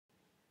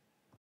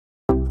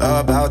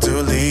about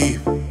to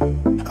leave,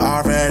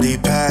 already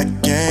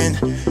packing.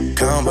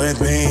 Come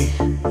with me,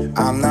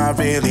 I'm not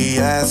really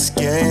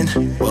asking.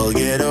 We'll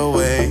get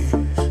away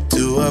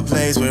to a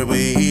place where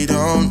we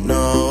don't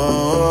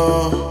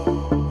know.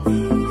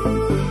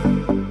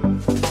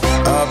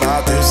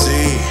 About to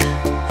see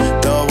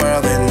the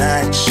world in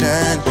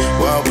action,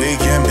 what we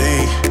can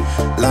be,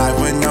 life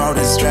with no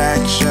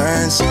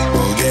distractions.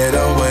 We'll get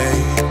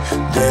away,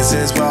 this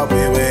is what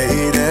we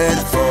waited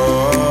for.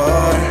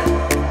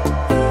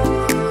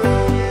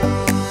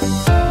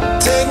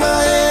 Take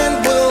my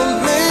hand, we'll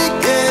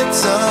make it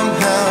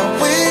somehow.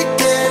 We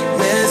can't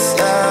miss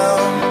out.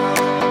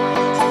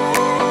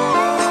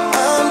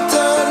 I'm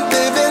done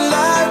living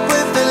life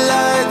with the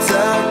lights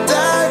out,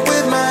 die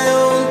with my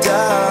own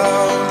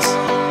doubts.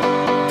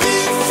 Be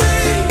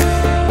free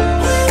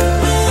with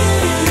me.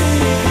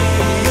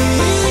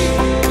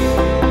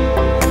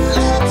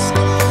 Let's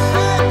go,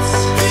 let's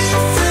be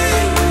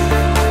free with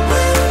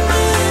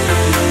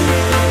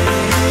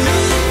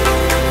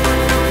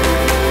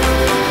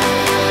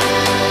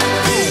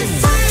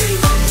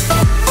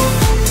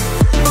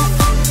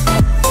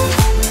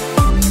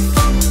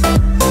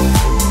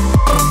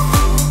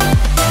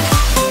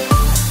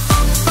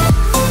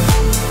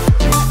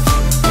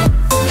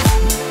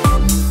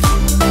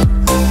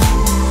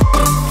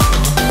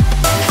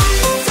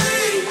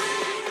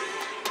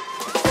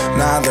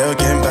Now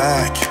looking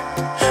back,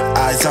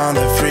 eyes on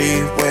the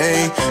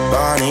freeway,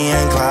 Bonnie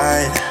and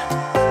Clyde,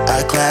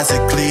 a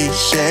classic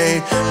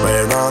cliche.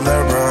 We're on the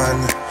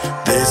run,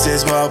 this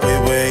is what we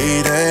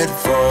waited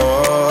for.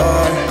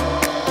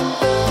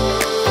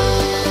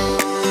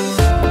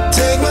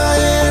 Take my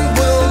hand,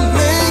 we'll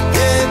make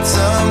it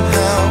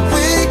somehow.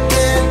 We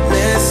can't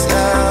miss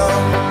out.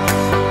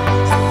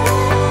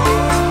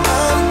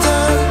 I'm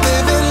done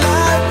living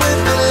life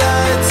with the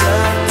lights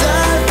out,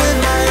 die with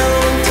my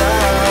own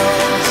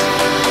doubts.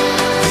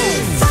 Be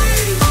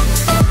free.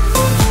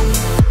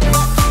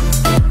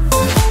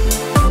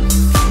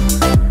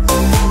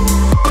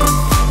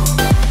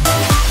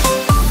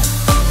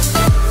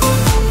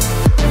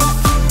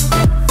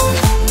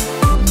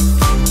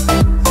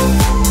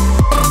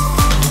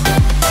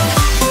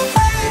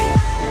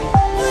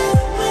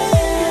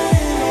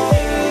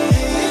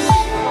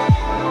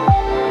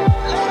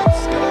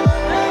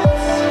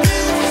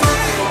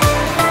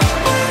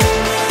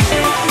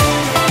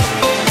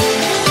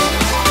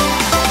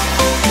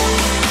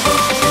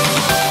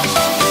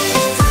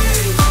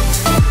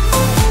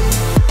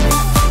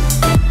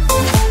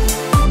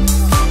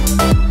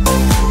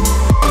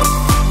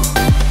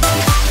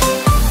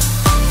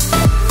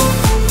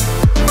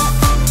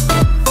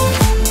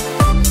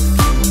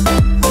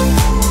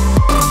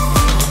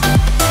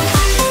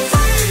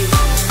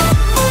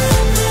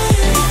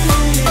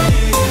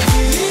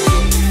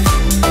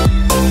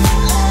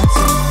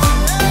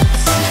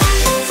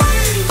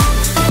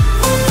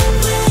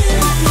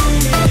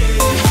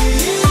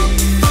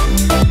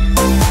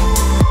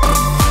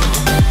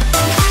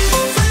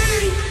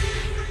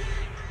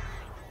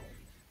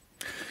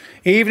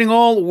 Evening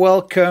all,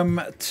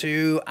 welcome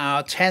to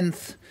our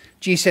 10th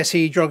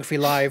GCSE Geography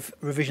Live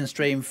revision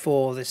stream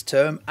for this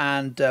term.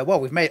 And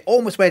well, we've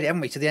almost made it, haven't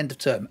we, to the end of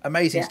term.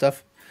 Amazing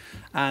stuff.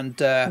 And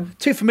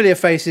two familiar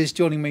faces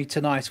joining me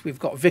tonight. We've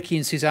got Vicky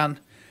and Suzanne.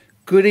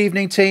 Good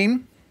evening,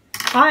 team.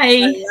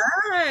 Hi.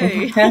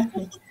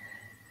 Hello.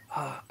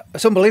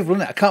 It's unbelievable,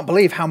 isn't it? I can't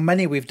believe how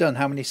many we've done,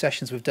 how many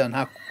sessions we've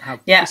done.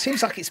 It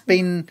seems like it's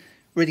been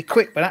really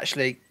quick, but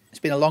actually it's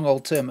been a long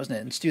old term, hasn't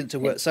it? And students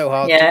have worked so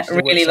hard. Yeah,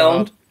 really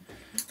long.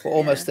 We're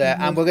almost there,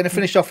 and we're going to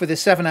finish off with a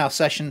 7-hour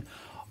session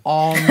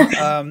on.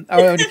 Oh,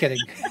 only kidding.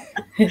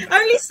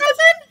 Only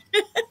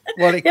 7?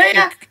 Well,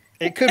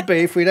 it could be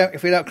if we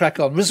don't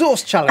crack on.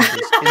 Resource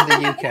challenges in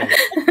the UK.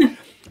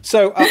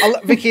 So,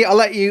 Vicky, I'll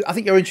let you. I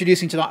think you're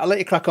introducing tonight. I'll let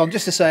you crack on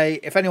just to say,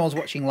 if anyone's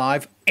watching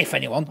live, if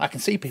anyone, I can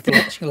see people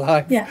watching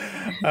live.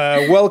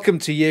 Welcome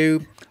to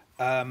you.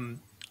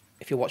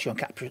 If you're watching on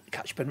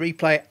catch up and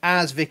replay,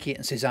 as Vicky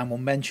and Suzanne will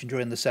mention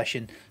during the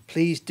session,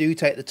 please do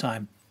take the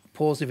time.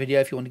 Pause the video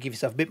if you want to give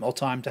yourself a bit more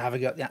time to have a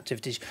go at the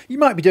activities. You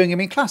might be doing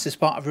them in class as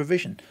part of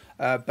revision,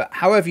 but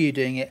however you're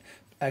doing it,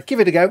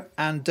 give it a go.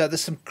 And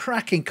there's some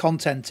cracking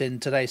content in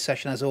today's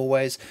session, as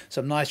always.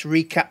 Some nice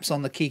recaps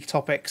on the key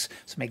topics,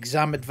 some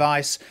exam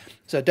advice.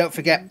 So don't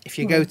forget, if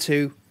you go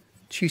to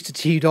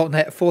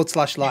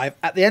tutortoyou.net/live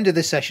at the end of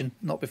this session,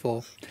 not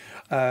before,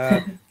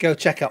 go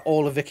check out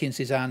all of Vicky and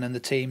Suzanne and the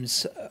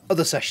team's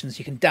other sessions.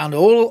 You can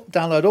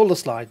download all the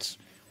slides,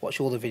 watch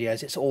all the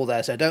videos. It's all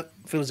there, so don't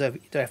feel as though you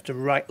don't have to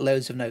write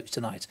loads of notes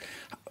tonight.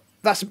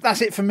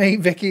 That's it from me,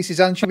 Vicky.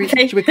 Suzanne, should we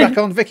crack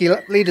on? Vicky,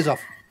 lead us off.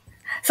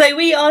 So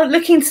we are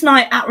looking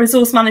tonight at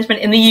resource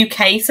management in the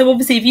UK. So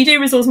obviously, if you do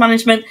resource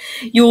management,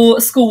 your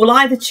school will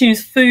either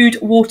choose food,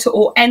 water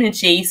or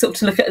energy, sort of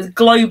to look at a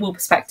global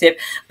perspective,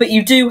 but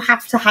you do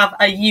have to have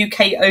a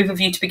UK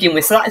overview to begin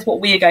with. So that is what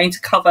we are going to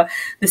cover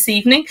this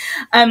evening.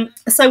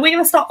 So we're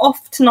going to start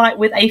off tonight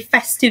with a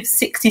festive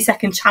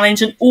 60-second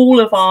challenge, and all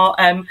of our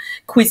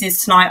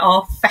quizzes tonight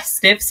are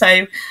festive.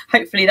 So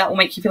hopefully that will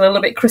make you feel a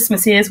little bit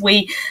Christmassy as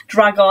we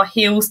drag our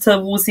heels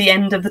towards the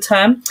end of the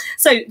term.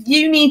 So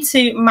you need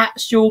to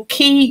match your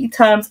key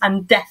terms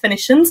and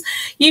definitions.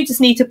 You just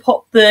need to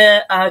pop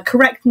the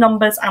correct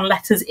numbers and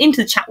letters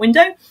into the chat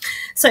window.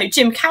 So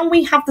Jim, can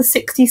we have the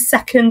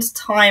 60-second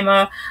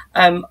timer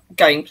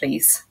going,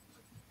 please?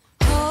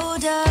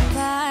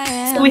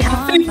 So we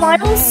have food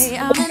miles,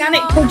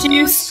 organic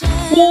produce,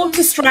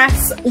 water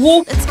stress,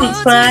 water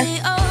transfer,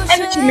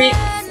 energy mix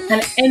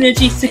and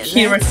energy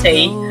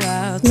security.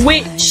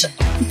 Which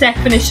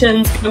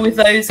definitions go with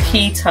those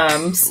key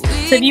terms?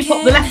 So if you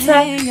pop the letter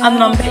and the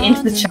number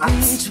into the chat.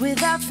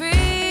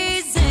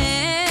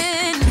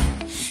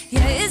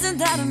 Yeah, isn't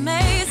that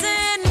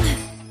amazing?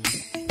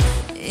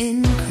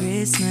 In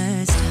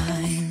Christmas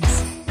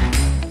times,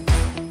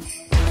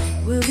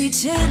 we'll be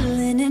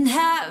chilling and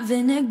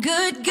having a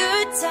good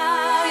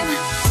time.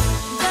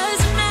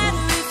 Doesn't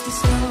matter if the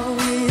snow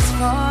is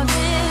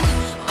falling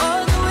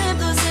or the wind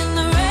blows and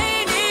the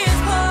rain is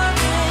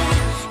pouring.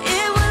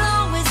 It will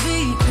always be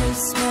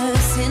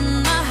Christmas in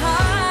my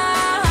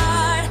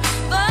heart.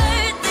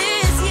 But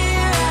this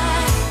year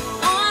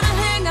I wanna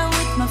hang out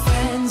with my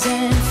friends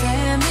and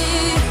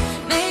family,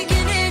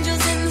 making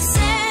angels in the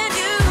sand.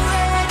 You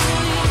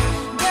ready?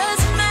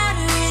 Doesn't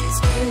matter, it is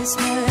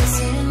Christmas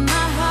in my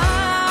heart.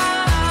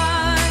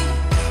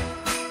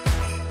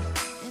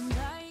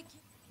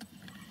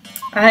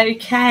 And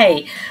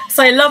Okay,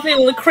 so lovely,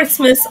 all the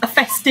Christmas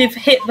festive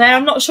hit there.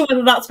 I'm not sure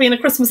whether that's been a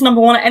Christmas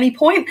number one at any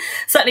point.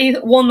 Certainly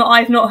one that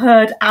I've not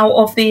heard out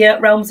of the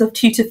realms of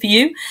Tutor for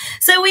You.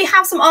 So we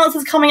have some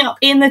answers coming up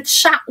in the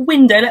chat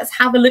window. Let's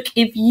have a look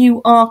if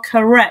you are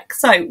correct.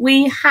 So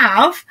we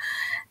have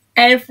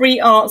every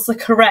answer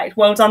correct.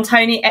 Well done,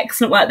 Tony.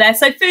 Excellent work there.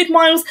 So food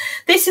miles,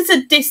 this is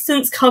a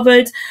distance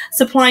covered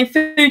supplying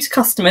food to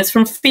customers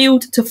from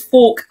field to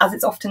fork, as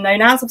it's often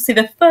known as. Obviously,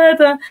 the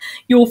further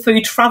your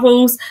food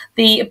travels,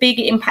 the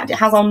bigger impact it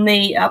has on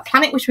the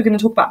planet, which we're going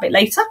to talk about a bit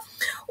later.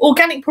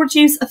 Organic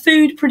produce, a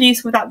food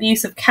produced without the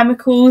use of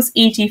chemicals,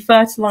 e.g.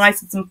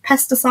 fertilisers and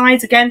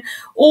pesticides. Again,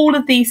 all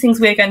of these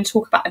things we're going to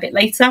talk about a bit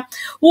later.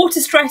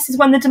 Water stress is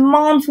when the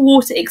demand for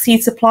water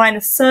exceeds supply in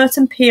a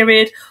certain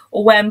period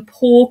or when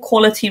poor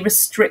quality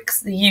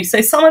restricts the use.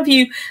 So some of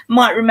you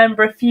might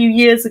remember a few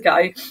years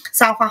ago,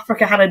 South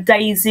Africa had a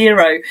day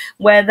zero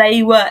where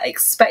they were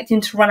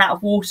expecting to run out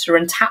of water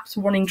and taps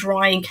were running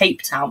dry in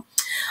Cape Town.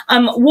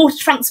 Water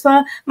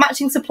transfer,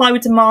 matching supply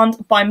with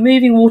demand by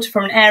moving water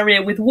from an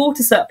area with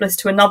water surplus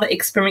to another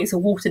experiencing a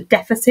water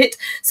deficit.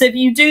 So if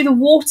you do the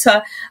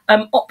water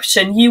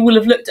option, you will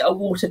have looked at a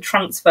water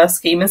transfer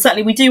scheme. And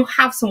certainly we do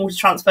have some water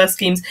transfer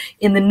schemes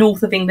in the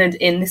north of England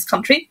in this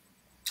country.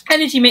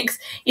 Energy mix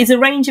is a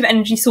range of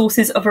energy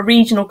sources of a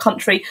regional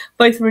country,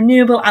 both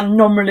renewable and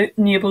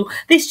non-renewable.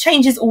 This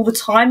changes all the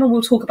time, and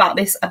we'll talk about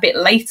this a bit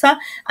later.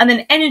 And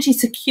then energy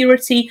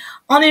security,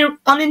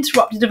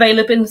 uninterrupted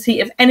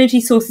availability of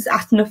energy sources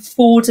at an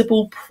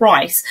affordable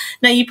price.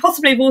 Now, you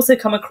possibly have also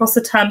come across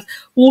the terms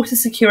water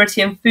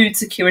security and food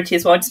security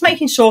as well, just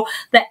making sure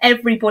that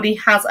everybody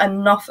has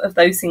enough of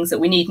those things that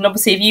we need. And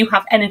obviously, if you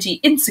have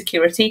energy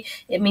insecurity,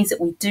 it means that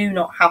we do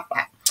not have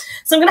that.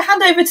 So I'm going to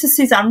hand over to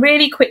Suzanne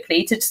really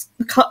quickly to just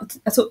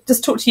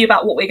talk to you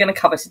about what we're going to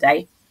cover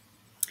today.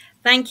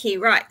 Thank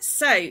you. Right.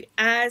 So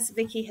as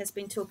Vicky has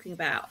been talking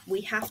about,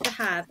 we have to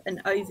have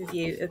an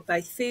overview of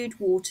both food,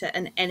 water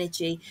and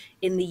energy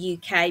in the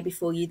UK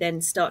before you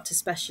then start to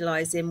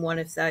specialise in one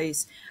of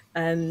those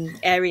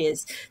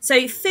areas.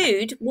 So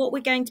food, what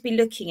we're going to be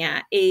looking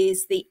at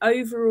is the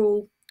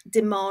overall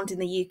demand in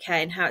the UK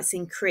and how it's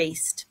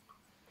increased,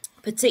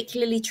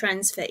 particularly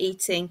trends for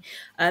eating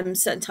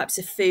certain types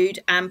of food,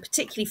 and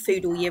particularly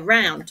food all year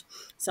round.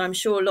 So I'm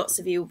sure lots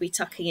of you will be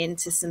tucking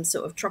into some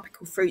sort of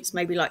tropical fruits,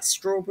 maybe like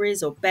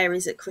strawberries or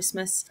berries at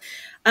Christmas.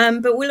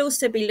 But we'll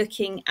also be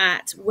looking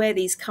at where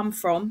these come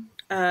from,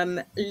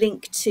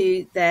 linked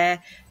to the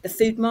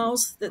food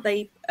miles that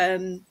they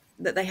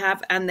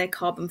have and their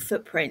carbon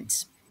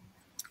footprint.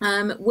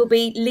 We'll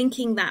be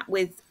linking that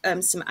with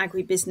some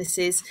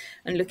agribusinesses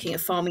and looking at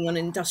farming on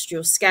an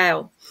industrial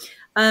scale.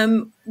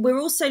 We're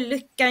also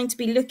going to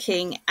be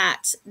looking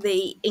at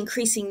the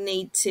increasing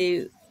need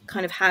to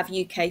kind of have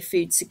UK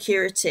food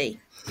security,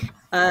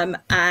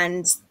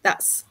 and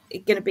that's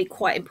going to be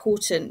quite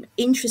important.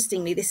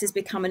 Interestingly, this has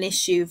become an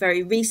issue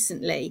very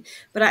recently,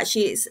 but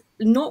actually it's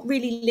not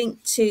really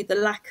linked to the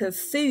lack of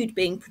food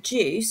being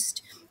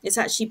produced. It's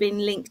actually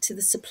been linked to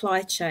the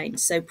supply chain,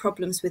 so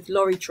problems with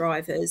lorry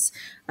drivers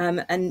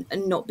and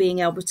not being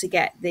able to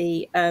get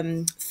the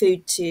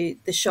food to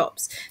the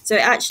shops. So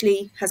it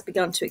actually has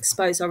begun to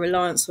expose our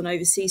reliance on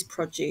overseas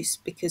produce,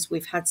 because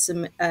we've had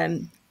some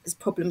there's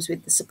problems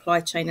with the supply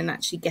chain and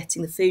actually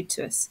getting the food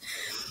to us.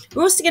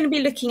 We're also going to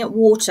be looking at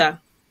water.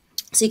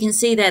 So you can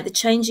see there the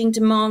changing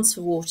demands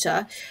for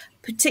water,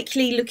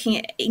 particularly looking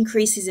at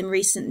increases in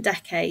recent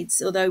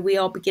decades, although we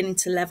are beginning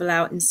to level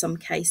out in some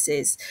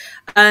cases.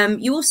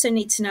 You also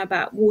need to know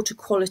about water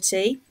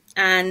quality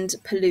and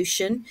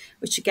pollution,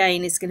 which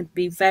again is going to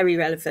be very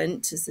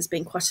relevant, as there's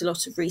been quite a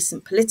lot of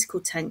recent political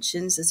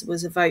tensions, as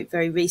was a vote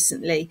very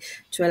recently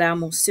to allow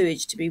more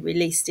sewage to be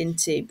released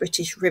into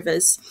British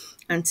rivers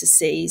and to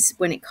seas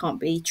when it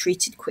can't be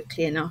treated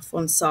quickly enough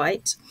on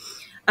site.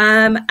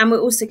 And we're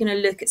also going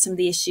to look at some of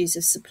the issues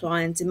of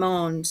supply and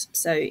demand,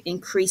 so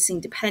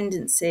increasing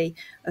dependency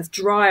of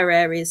drier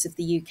areas of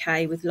the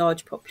UK with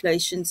large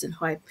populations and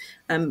high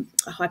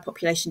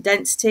population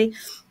density,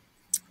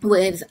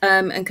 with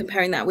and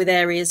comparing that with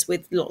areas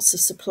with lots of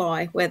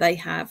supply where they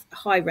have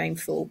high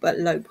rainfall but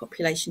low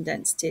population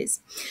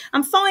densities.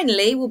 And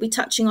finally, we'll be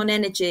touching on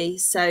energy.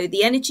 So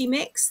the energy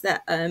mix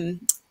that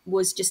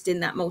was just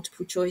in that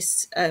multiple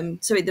choice,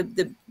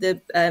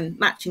 the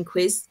matching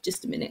quiz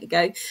just a minute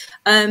ago.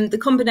 Those are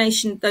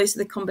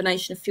the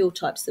combination of fuel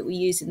types that we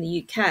use in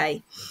the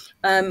UK.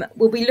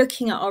 We'll be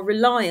looking at our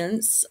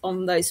reliance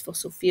on those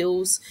fossil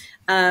fuels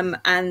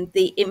and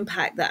the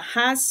impact that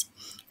has,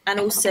 and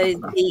also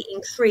the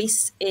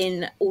increase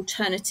in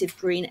alternative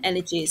green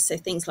energies, so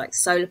things like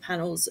solar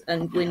panels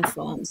and wind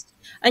farms.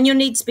 And you'll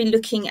need to be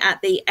looking at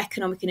the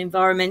economic and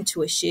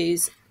environmental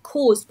issues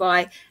caused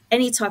by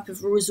any type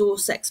of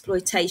resource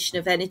exploitation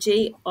of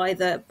energy,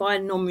 either by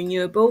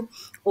non-renewable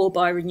or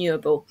by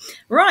renewable.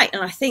 Right,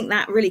 and I think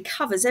that really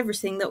covers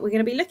everything that we're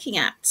going to be looking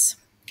at.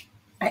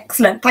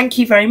 Excellent, thank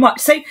you very much.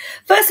 So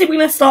firstly, we're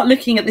going to start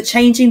looking at the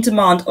changing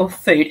demand of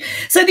food.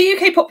 So the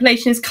UK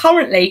population is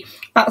currently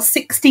about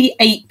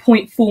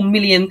 68.4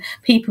 million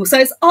people. So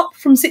it's up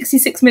from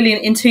 66 million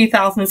in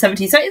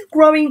 2017. So it's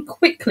growing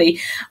quickly,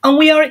 and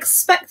we are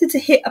expected to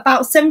hit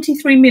about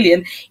 73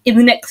 million in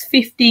the next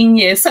 15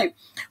 years. So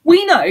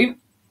we know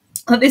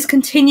that this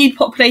continued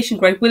population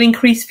growth will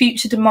increase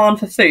future demand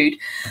for food.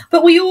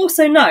 But we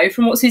also know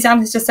from what Suzanne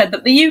has just said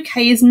that the UK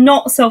is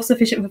not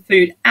self-sufficient for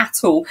food at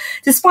all,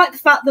 despite the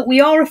fact that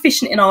we are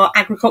efficient in our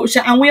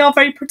agriculture and we are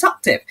very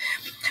productive.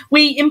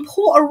 We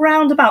import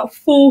around about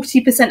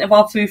 40% of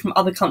our food from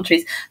other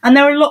countries, and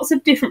there are lots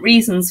of different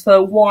reasons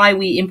for why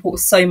we import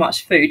so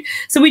much food.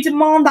 So we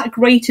demand that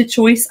greater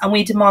choice, and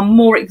we demand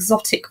more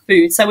exotic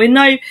food. So we're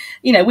not,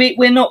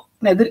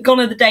 gone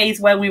are the days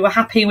where we were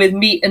happy with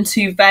meat and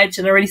 2 veg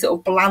and a really sort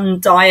of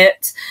bland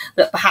diet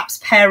that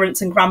perhaps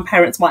parents and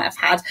grandparents might have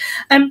had.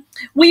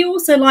 We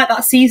also like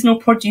that seasonal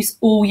produce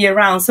all year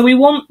round. So we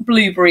want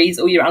blueberries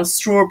all year round,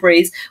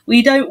 strawberries.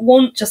 We don't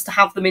want just to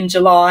have them in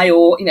July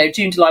or,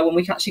 June, July, when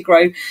we can actually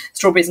grow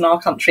strawberries in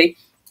our country.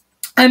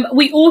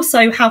 We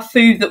also have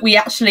food that we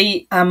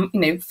actually,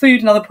 food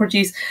and other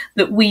produce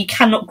that we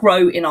cannot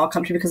grow in our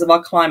country because of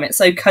our climate.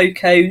 So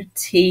cocoa,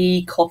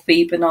 tea,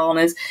 coffee,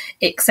 bananas,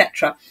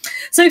 etc.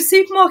 So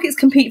supermarkets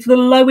compete for the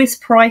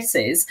lowest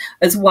prices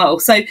as well.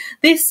 So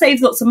this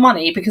saves lots of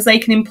money because they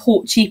can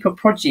import cheaper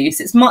produce.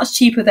 It's much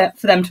cheaper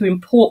for them to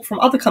import from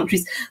other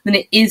countries than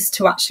it is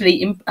to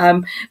actually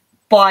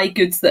buy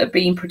goods that are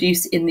being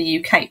produced in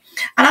the UK.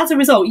 And as a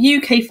result,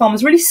 UK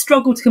farmers really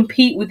struggle to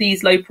compete with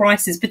these low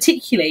prices,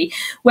 particularly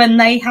when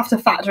they have to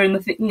factor in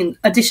the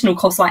additional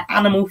costs like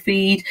animal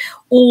feed,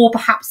 or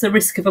perhaps the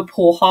risk of a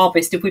poor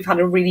harvest if we've had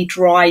a really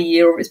dry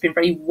year or it's been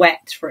very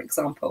wet, for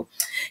example.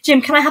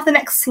 Jim, can I have the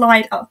next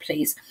slide up,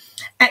 please?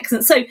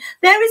 Excellent. So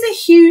there is a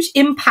huge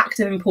impact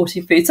of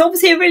importing food. So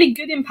obviously a really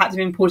good impact of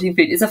importing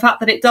food is the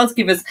fact that it does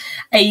give us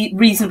a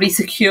reasonably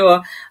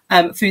secure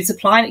food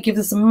supply, and it gives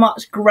us a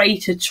much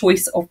greater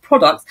choice of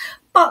products.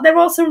 But there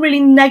are some really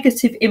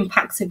negative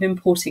impacts of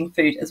importing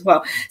food as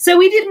well. So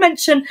we did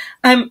mention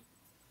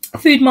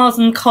food miles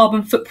and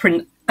carbon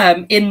footprint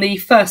in the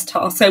first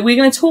task. So we're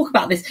going to talk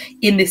about this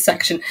in this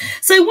section.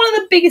 So one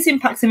of the biggest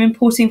impacts of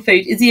importing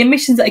food is the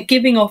emissions that are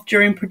giving off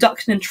during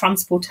production and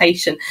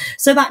transportation.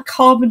 So that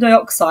carbon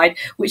dioxide,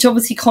 which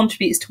obviously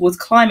contributes towards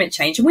climate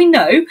change. And we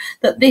know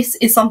that this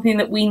is something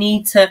that we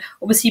need to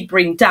obviously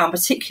bring down,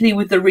 particularly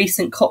with the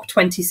recent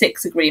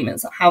COP26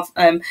 agreements that have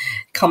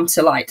come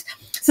to light.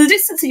 So the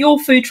distance that your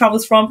food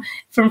travels from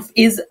field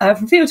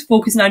to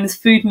fork is known as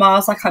food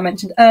miles, like I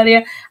mentioned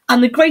earlier.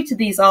 And the greater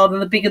these are, then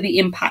the bigger the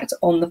impact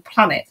on the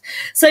planet.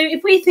 So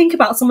if we think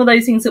about some of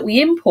those things that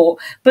we import,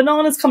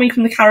 bananas coming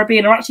from the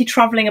Caribbean are actually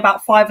travelling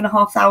about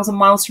 5,500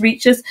 miles to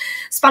reach us.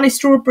 Spanish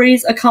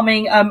strawberries are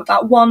coming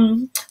about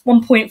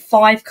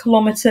 1.5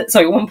 kilometres,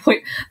 sorry,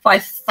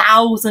 1.5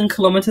 thousand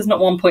kilometres, not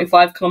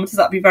 1.5 kilometres.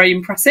 That'd be very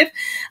impressive.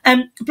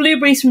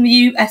 Blueberries from the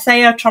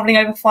USA are travelling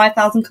over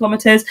 5,000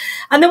 kilometres.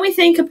 And then we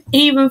think of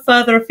even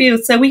further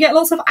afield. So we get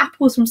lots of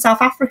apples from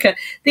South Africa.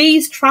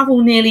 These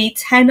travel nearly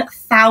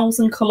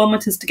 10,000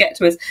 kilometres to get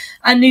to us.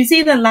 And New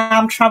Zealand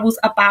lamb travels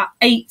about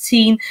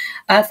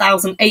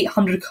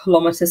 18,800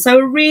 kilometres. So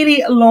a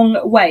really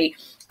long way.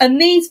 And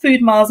these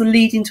food miles are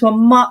leading to a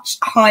much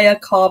higher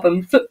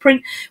carbon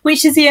footprint,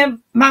 which is the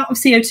amount of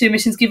CO2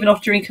 emissions given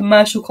off during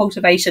commercial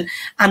cultivation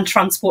and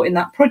transporting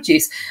that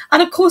produce.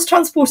 And of course,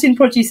 transporting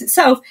produce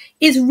itself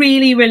is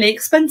really, really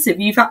expensive.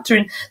 You factor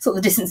in sort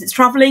of the distance it's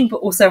travelling, but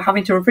also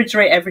having to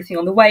refrigerate everything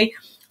on the way,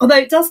 although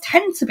it does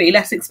tend to be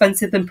less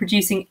expensive than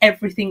producing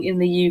everything in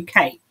the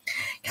UK.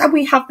 Can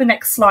we have the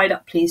next slide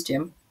up, please,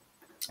 Jim?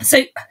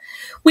 So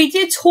we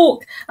did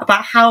talk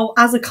about how,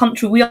 as a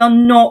country, we are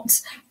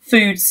not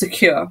food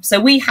secure. So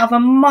we have a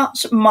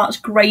much,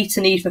 much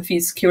greater need for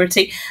food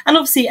security. And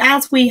obviously,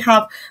 as we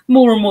have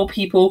more and more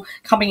people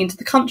coming into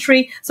the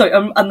country,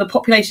 and the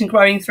population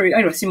growing through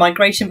obviously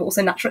migration, but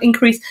also natural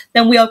increase,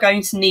 then we are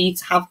going to need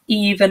to have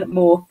even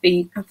more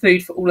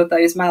food for all of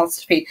those mouths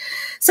to feed.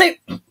 So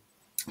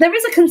there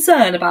is a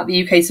concern about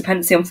the UK's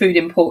dependency on food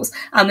imports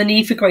and the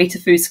need for greater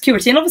food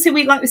security. And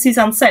obviously, like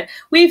Suzanne said,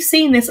 we've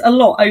seen this a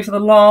lot over the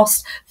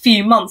last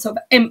few months of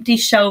empty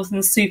shelves in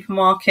the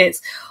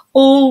supermarkets,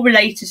 all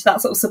related to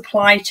that sort of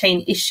supply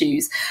chain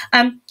issues.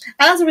 And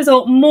as a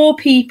result, more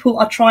people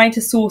are trying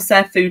to source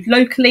their food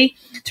locally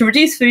to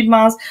reduce food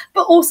miles,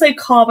 but also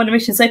carbon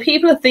emissions. So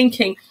people are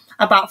thinking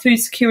about food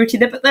security,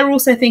 but they're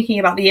also thinking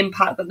about the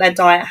impact that their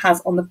diet has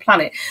on the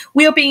planet.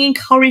 We are being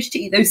encouraged to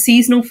eat those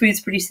seasonal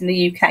foods produced in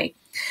the UK.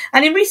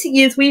 And in recent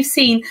years, we've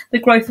seen the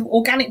growth of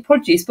organic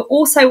produce, but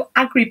also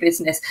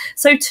agribusiness.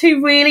 So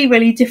two really,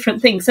 really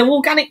different things. So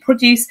organic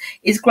produce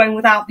is grown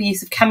without the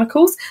use of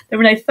chemicals. There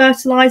are no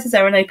fertilisers,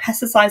 there are no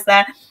pesticides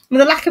there. And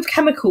the lack of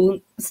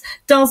chemicals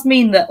does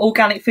mean that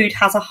organic food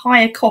has a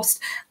higher cost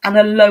and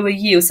a lower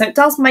yield. So it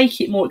does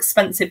make it more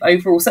expensive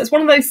overall. So it's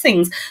one of those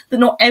things that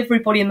not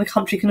everybody in the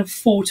country can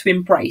afford to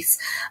embrace.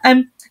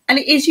 And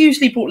it is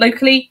usually bought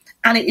locally,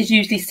 and it is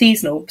usually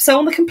seasonal. So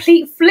on the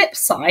complete flip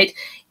side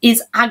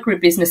is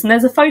agribusiness. And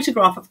there's a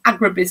photograph of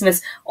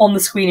agribusiness on the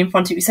screen in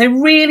front of you. So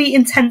really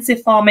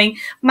intensive farming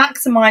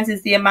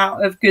maximises the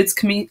amount of goods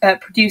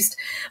produced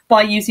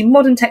by using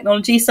modern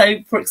technology.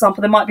 So, for example,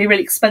 there might be a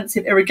really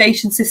expensive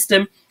irrigation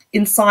system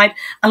inside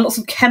and lots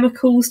of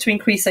chemicals to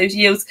increase those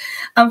yields,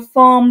 and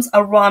farms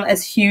are run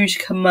as huge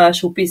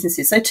commercial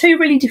businesses. So two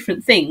really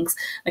different things.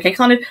 Okay,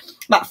 kind of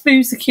that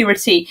food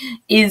security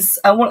is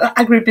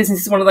agribusiness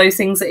is one of those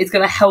things that is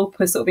going to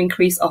help us sort of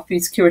increase our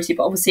food security,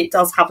 but obviously it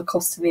does have a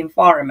cost to the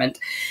environment.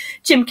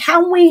 Jim,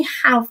 can we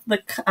have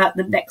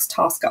the next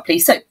task up,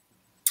 please? So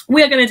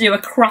we are going to do a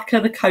cracker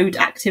the code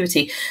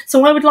activity.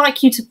 So I would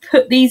like you to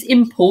put these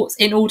imports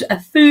in order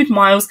of food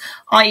miles,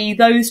 i.e.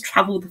 those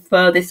travel the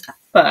furthest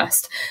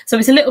first. So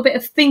it's a little bit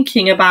of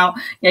thinking about,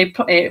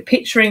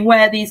 picturing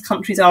where these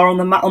countries are on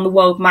the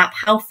world map.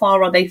 How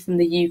far are they from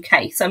the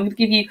UK? So I'm going to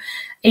give you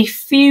a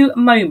few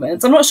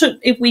moments. I'm not sure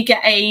if we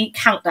get a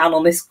countdown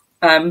on this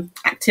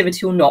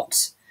activity or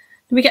not.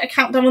 Do we get a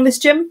countdown on this,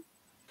 Jim?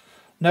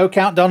 No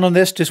countdown on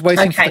this, just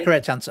waiting for the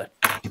correct answer.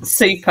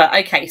 Super.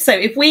 Okay, so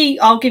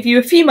I'll give you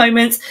a few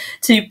moments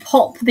to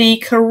pop the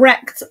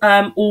correct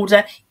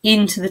order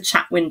into the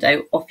chat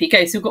window. Off you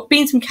go. So we've got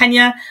beans from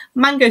Kenya,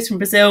 mangoes from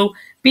Brazil,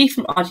 beef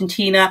from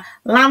Argentina,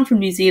 lamb from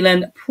New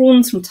Zealand,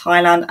 prawns from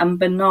Thailand, and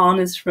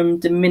bananas from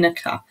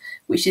Dominica,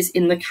 which is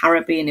in the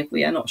Caribbean, if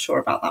we are not sure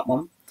about that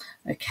one.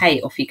 Okay,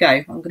 off you go.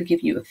 I'm going to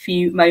give you a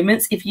few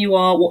moments. If you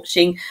are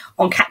watching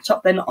on catch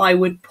up, then I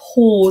would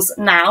pause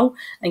now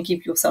and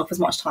give yourself as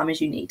much time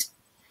as you need.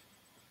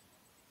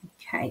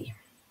 Okay.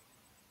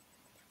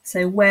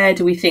 So where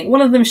do we think?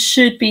 One of them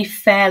should be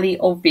fairly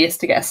obvious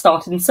to get us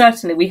started, and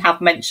certainly we have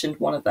mentioned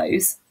one of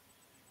those.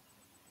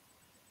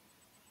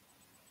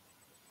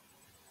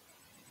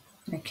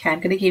 Okay, I'm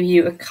going to give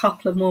you a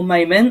couple of more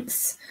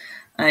moments.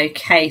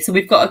 Okay, so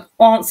we've got an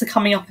answer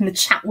coming up in the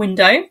chat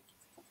window.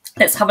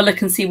 Let's have a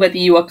look and see whether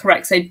you are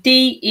correct. So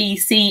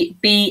DECBFA.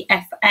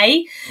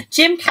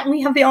 Jim, can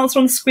we have the answer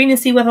on the screen and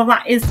see whether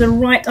that is the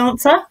right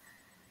answer?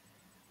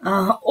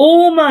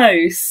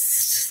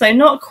 Almost. So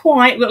not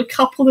quite. We've got a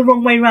couple the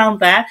wrong way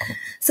around there.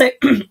 So,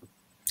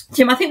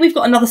 Jim, I think we've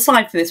got another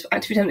side for this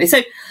activity, haven't we?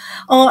 So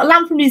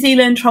lamb from New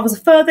Zealand travels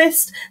the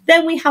furthest.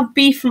 Then we have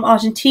beef from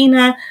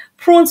Argentina,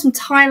 prawns from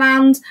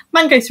Thailand,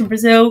 mangoes from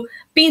Brazil,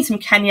 beans from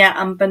Kenya,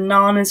 and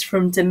bananas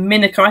from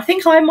Dominica. I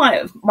think I might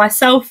have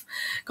myself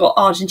got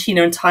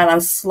Argentina and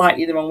Thailand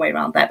slightly the wrong way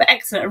around there, but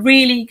excellent. A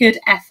really good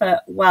effort.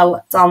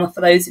 Well done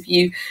for those of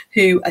you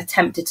who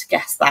attempted to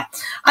guess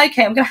that.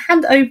 Okay, I'm going to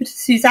hand over to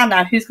Suzanne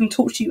now, who's going to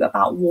talk to you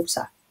about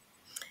water.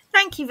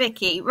 Thank you,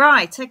 Vicky.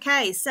 Right,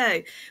 okay,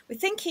 so we're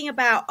thinking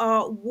about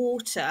our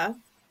water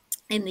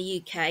in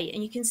the UK,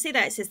 and you can see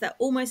that it says that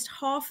almost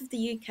half of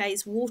the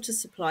UK's water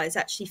supply is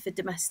actually for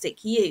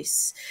domestic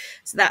use.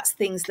 So that's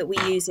things that we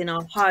use in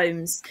our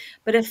homes,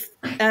 but a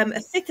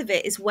fifth of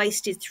it is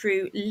wasted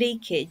through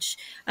leakage.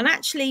 And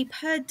actually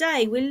per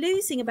day we're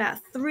losing about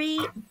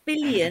 3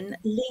 billion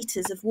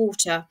litres of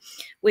water,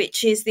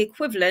 which is the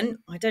equivalent,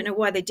 I don't know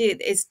why they do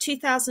it, is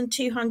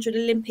 2,200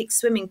 Olympic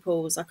swimming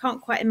pools. I can't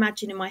quite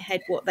imagine in my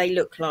head what they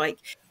look like,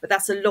 but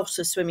that's a lot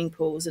of swimming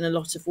pools and a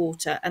lot of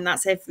water, and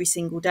that's every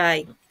single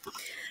day.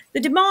 The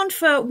demand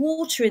for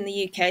water in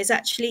the UK is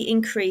actually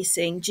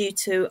increasing due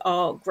to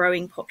our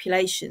growing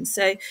population.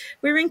 So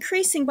we're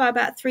increasing by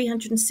about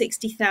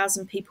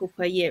 360,000 people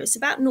per year. It's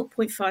about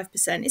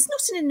 0.5%. It's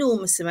not an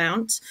enormous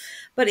amount,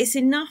 but it's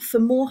enough for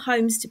more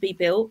homes to be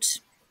built.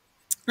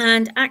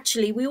 And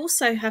actually, we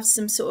also have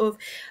some sort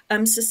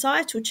of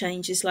societal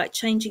changes, like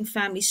changing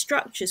family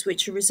structures,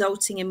 which are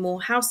resulting in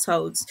more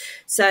households.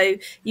 So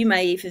you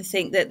may even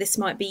think that this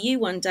might be you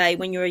one day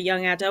when you're a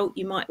young adult.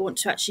 You might want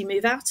to actually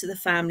move out of the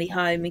family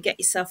home and get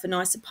yourself a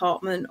nice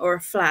apartment or a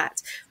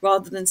flat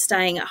rather than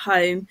staying at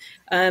home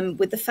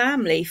with the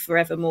family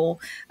forevermore.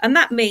 And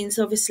that means,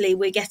 obviously,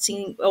 we're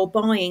getting or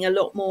buying a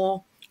lot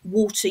more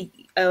water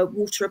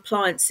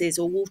appliances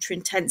or water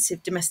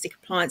intensive domestic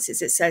appliances,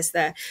 it says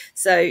there.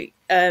 So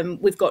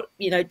we've got,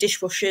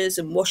 dishwashers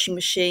and washing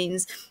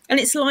machines, and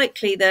it's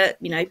likely that,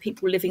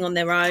 people living on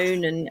their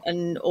own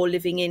and or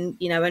living in,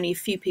 only a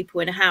few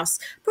people in a house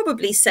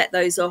probably set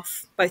those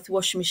off, both the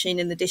washing machine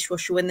and the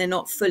dishwasher, when they're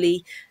not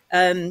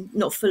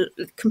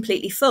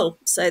completely full.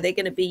 So they're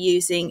going to be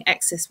using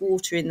excess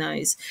water in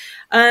those.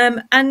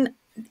 And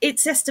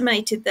it's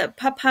estimated that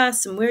per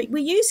person we're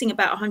using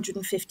about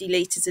 150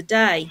 litres a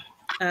day.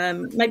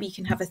 Maybe you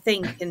can have a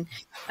think and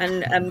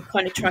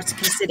kind of try to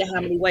consider how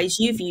many ways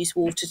you've used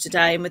water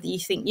today and whether you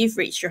think you've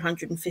reached your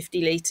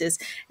 150 litres.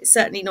 It's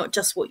certainly not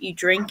just what you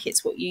drink,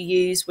 it's what you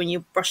use when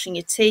you're brushing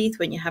your teeth,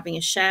 when you're having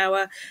a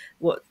shower,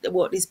 what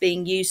is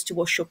being used to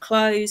wash your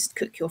clothes,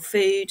 cook your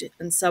food,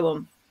 and so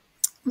on.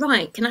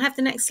 Right, can I have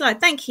the next slide?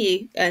 Thank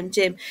you,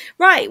 Jim.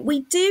 Right,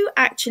 we do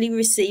actually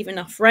receive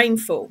enough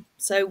rainfall.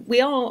 So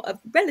we are a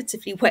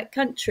relatively wet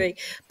country,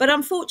 but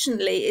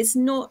unfortunately it's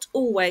not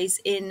always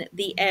in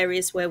the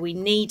areas where we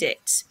need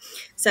it.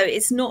 So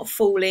it's not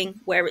falling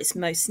where it's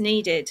most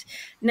needed.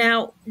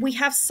 Now, we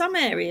have some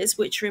areas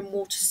which are in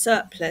water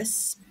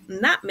surplus,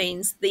 and that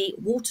means the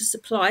water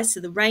supply, so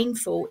the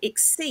rainfall,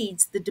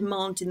 exceeds the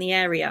demand in the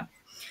area.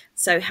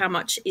 So how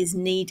much is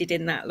needed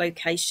in that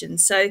location.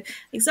 So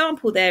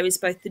example there is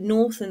both the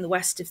north and the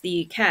west of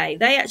the UK.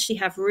 They actually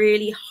have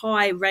really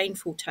high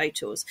rainfall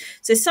totals.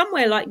 So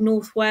somewhere like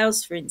North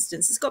Wales, for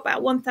instance, it's got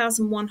about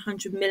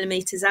 1,100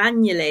 millimetres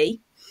annually.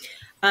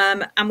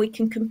 And we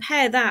can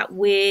compare that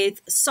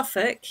with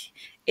Suffolk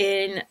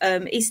in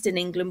eastern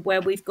England,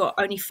 where we've got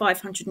only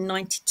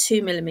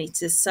 592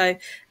 millimetres. So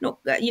not,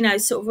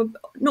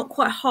 not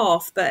quite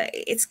half, but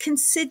it's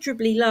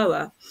considerably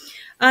lower.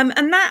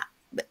 And that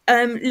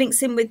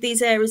links in with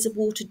these areas of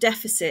water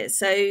deficit.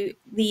 So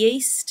the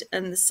east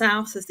and the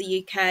south of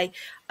the UK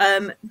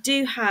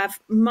do have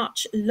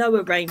much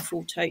lower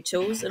rainfall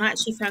totals. And I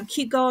actually found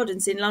Kew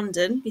Gardens in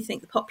London. You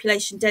think the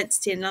population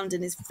density in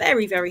London is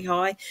very, very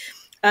high.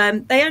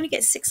 They only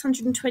get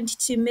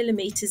 622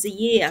 millimetres a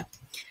year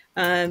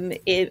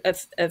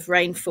of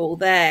rainfall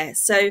there.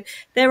 So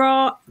there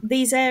are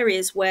these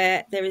areas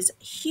where there is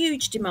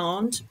huge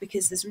demand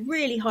because there's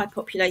really high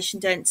population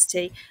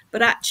density,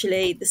 but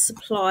actually the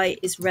supply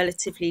is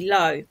relatively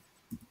low.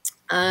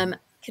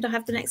 Could I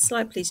have the next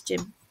slide, please,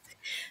 Jim?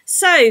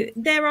 So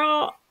there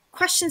are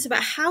questions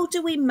about how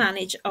do we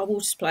manage our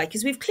water supply,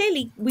 because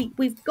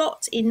we've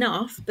got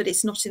enough, but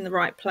it's not in the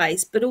right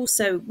place. But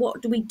also,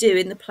 what do we do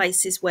in the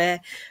places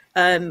where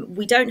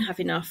we don't have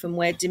enough and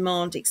where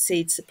demand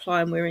exceeds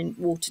supply and we're in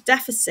water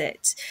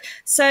deficit?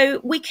 So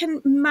we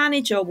can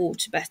manage our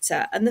water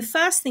better. And the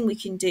first thing we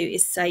can do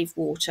is save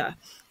water.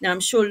 Now, I'm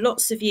sure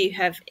lots of you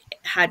have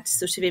had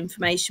sort of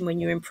information when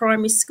you're in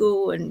primary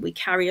school, and we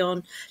carry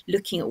on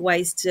looking at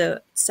ways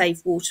to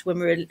save water when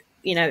we're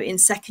in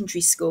secondary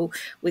school,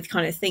 with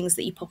kind of things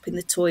that you pop in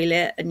the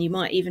toilet, and you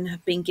might even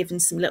have been given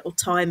some little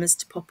timers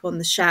to pop on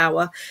the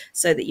shower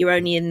so that you're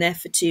only in there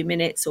for 2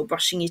 minutes, or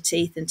brushing your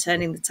teeth and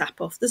turning the tap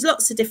off. There's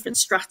lots of different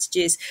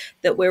strategies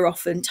that we're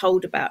often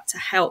told about to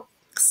help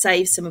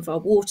save some of our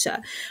water.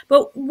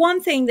 But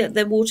one thing that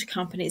the water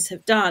companies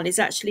have done is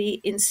actually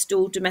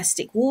install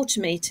domestic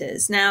water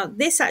meters. Now,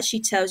 this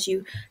actually tells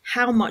you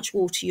how much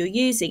water you're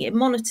using. It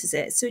monitors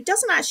it. So it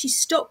doesn't actually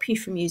stop you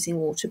from using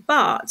water,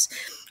 but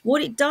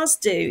what it does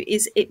do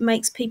is it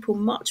makes people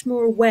much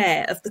more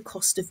aware of the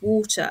cost of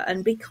water.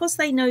 And because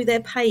they know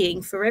they're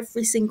paying for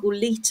every single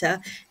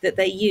litre that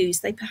they use,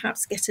 they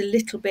perhaps get a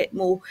little bit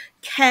more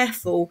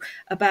careful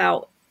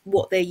about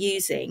what they're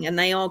using, and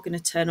they are going to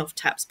turn off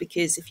taps,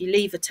 because if you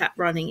leave a tap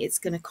running, it's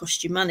going to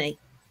cost you money.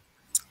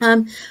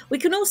 We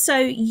can also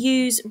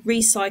use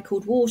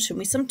recycled water, and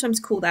we sometimes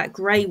call that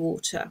grey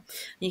water.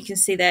 You can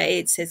see there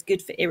it says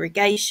good for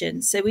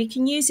irrigation. So we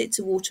can use it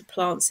to water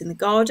plants in the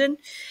garden.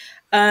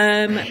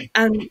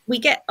 And we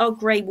get our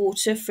grey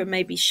water from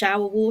maybe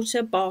shower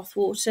water, bath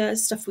water,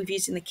 stuff we've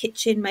used in the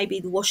kitchen, maybe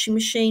the washing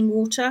machine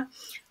water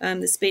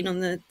that's been on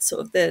the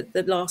sort of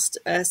the last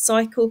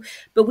cycle.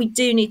 But we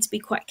do need to be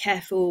quite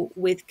careful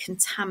with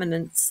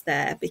contaminants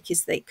there,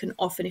 because they can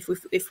often,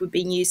 if we've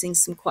been using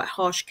some quite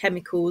harsh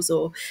chemicals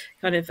or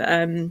kind of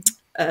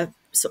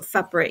sort of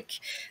fabric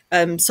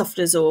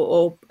softeners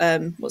or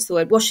what's the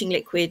word, washing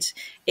liquid,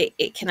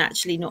 it can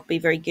actually not be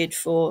very good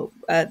for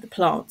the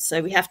plants.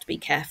 So we have to be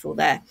careful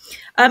there.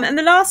 And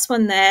the last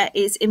one there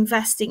is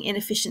investing in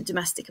efficient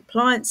domestic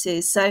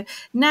appliances. So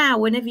now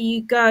whenever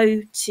you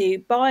go to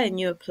buy a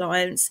new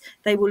appliance,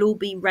 they will all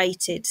be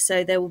rated.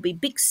 So there will be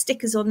big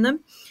stickers on them.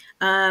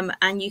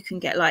 And you can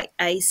get like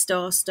A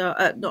star,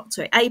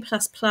 A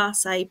plus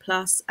plus, A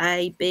plus,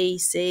 A, B,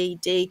 C,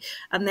 D,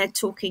 and they're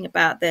talking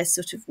about their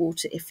sort of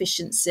water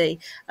efficiency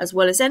as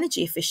well as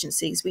energy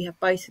efficiencies. We have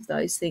both of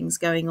those things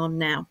going on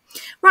now.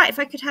 Right, if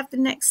I could have the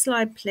next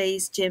slide,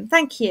 please, Jim.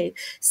 Thank you.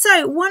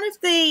 So one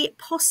of the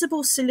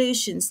possible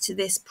solutions to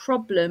this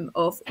problem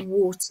of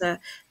water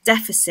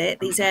deficit,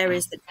 these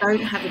areas that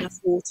don't have enough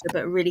water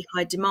but really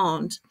high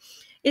demand,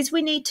 is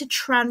we need to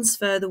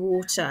transfer the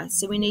water.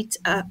 So we need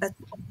a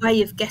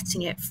way of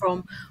getting it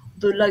from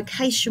the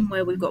location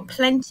where we've got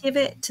plenty of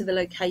it to the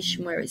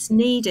location where it's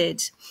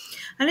needed.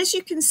 And as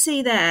you can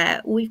see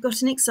there, we've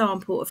got an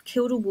example of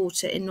Kildare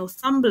Water in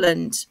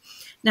Northumberland.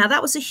 Now,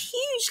 that was a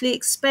hugely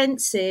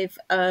expensive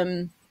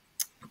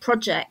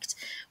project,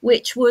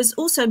 which was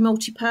also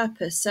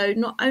multi-purpose. So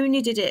not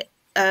only did it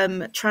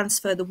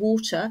transfer the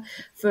water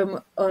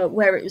from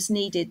where it was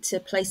needed to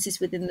places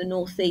within the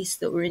northeast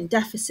that were in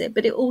deficit,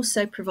 but it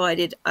also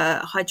provided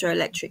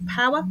hydroelectric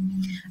power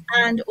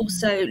and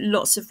also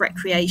lots of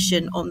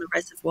recreation on the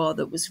reservoir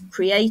that was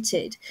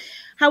created.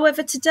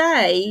 However,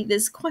 today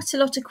there's quite a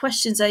lot of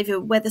questions over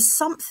whether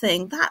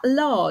something that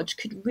large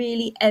could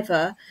really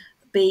ever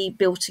be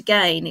built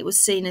again. It was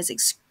seen as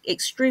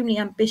extremely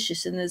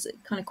ambitious, and there's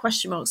kind of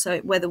question marks so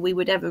whether we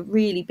would ever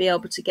really be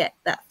able to get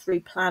that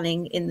through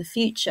planning in the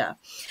future.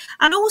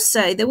 And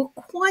also there were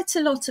quite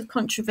a lot of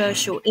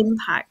controversial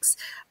impacts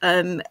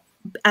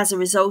as a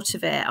result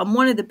of it, and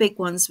one of the big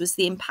ones was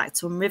the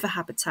impact on river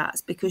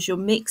habitats, because you're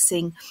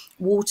mixing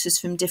waters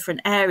from different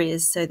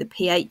areas, so the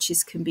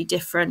pHs can be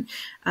different,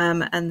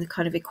 and the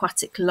kind of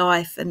aquatic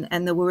life, and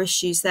there were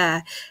issues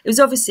there. It was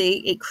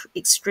obviously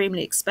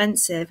extremely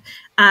expensive,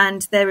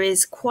 and there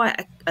is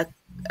quite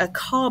a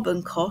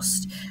carbon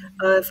cost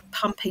of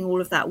pumping all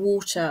of that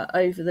water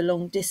over the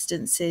long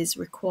distances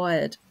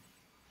required.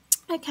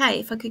 Okay,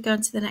 if I could go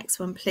on to the next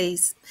one,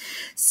 please.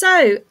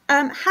 So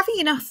having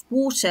enough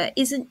water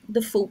isn't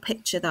the full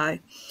picture, though.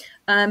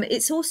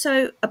 It's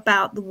also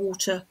about the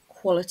water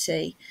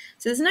quality.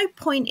 So there's no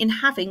point in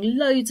having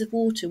loads of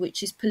water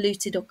which is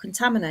polluted or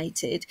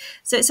contaminated.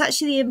 So it's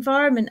actually the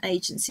Environment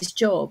Agency's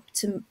job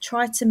to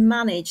try to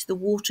manage the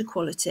water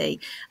quality.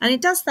 And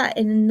it does that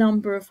in a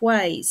number of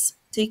ways.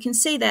 So you can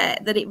see there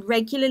that it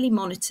regularly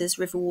monitors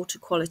river water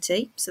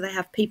quality. So they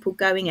have people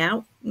going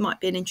out. It might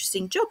be an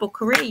interesting job or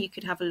career you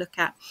could have a look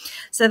at.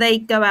 So they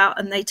go out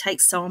and they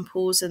take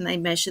samples and they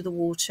measure the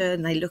water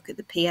and they look at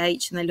the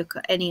pH and they look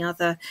at any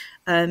other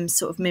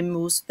sort of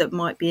minerals that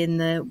might be in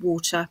the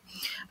water.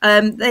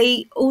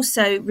 They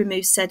also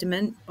remove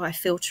sediment by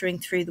filtering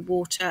through the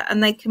water,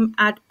 and they can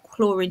add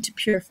chlorine to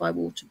purify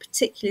water.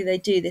 Particularly they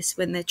do this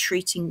when they're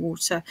treating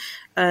water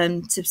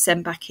to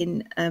send back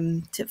in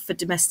for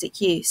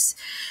domestic use.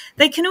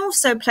 They can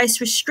also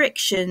place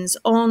restrictions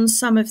on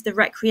some of the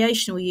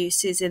recreational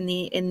uses in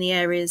the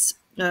areas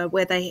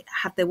where they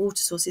have their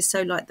water sources,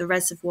 so like the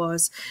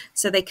reservoirs.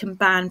 So they can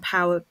ban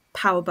power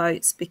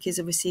boats, because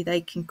obviously they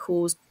can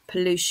cause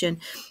pollution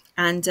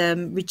and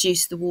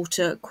reduce the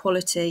water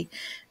quality.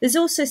 There's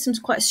also some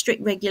quite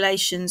strict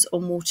regulations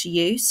on water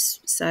use.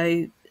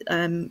 So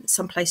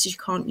some places you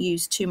can't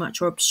use too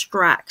much or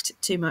abstract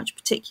too much,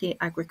 particularly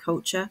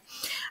agriculture.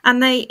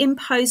 And they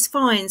impose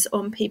fines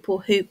on people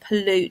who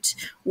pollute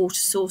water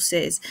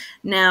sources.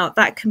 Now,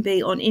 that can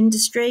be on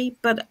industry,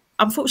 but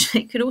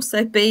unfortunately, it could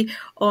also be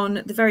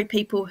on the very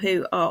people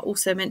who are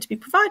also meant to be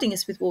providing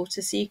us with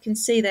water. So you can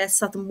see there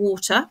Southern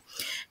Water.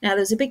 Now,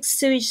 there's a big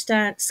sewage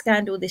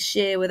scandal this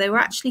year where they were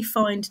actually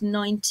fined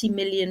 £90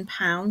 million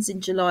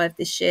in July of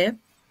this year.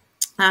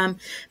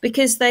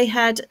 Because they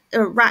had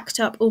racked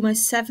up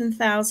almost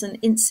 7,000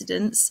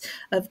 incidents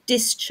of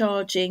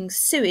discharging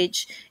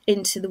sewage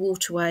into the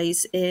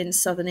waterways in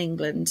southern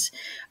England.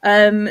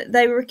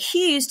 They were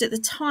accused at the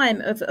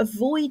time of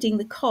avoiding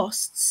the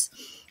costs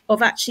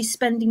of actually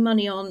spending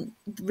money on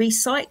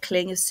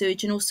recycling of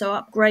sewage and also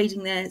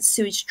upgrading their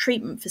sewage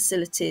treatment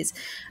facilities.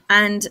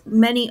 And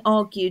many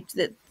argued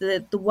that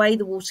the way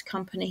the water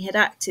company had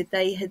acted,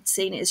 they had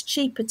seen it as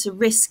cheaper to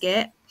risk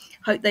it,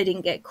 hope they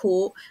didn't get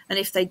caught, and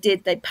if they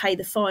did, they'd pay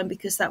the fine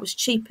because that was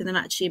cheaper than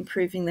actually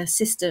improving their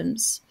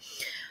systems.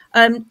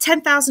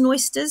 10,000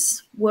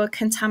 oysters were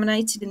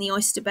contaminated in the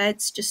oyster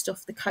beds just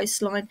off the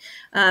coastline,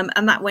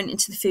 and that went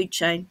into the food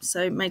chain,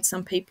 so it made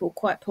some people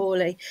quite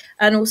poorly.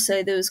 And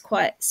also there was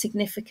quite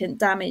significant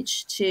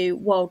damage to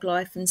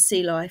wildlife and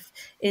sea life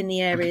in the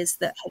areas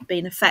that had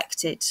been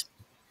affected.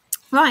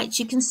 Right,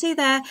 you can see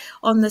there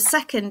on the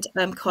second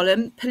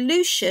column,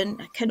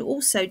 pollution can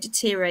also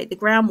deteriorate the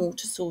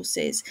groundwater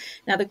sources.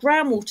 Now, the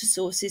groundwater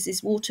sources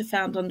is water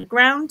found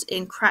underground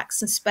in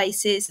cracks and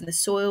spaces in the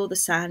soil, the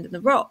sand and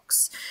the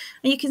rocks.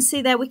 And you can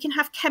see there we can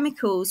have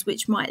chemicals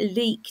which might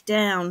leak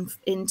down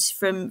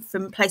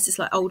from places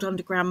like old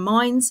underground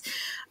mines.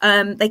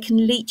 They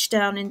can leach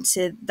down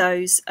into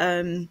those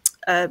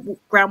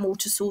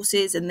groundwater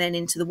sources and then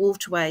into the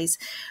waterways.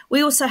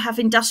 We also have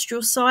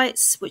industrial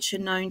sites which are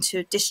known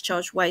to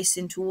discharge waste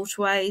into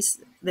waterways.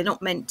 They're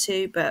not meant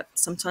to, but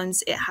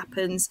sometimes it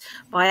happens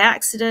by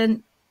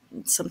accident.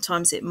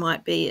 Sometimes it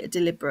might be a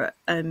deliberate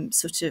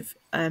sort of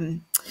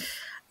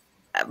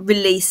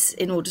release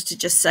in order to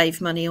just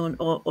save money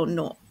or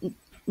not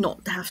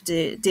have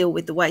to deal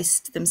with the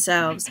waste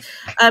themselves.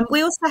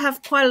 We also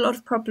have quite a lot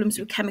of problems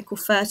with chemical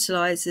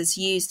fertilizers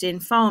used in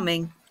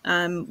farming,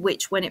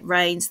 which when it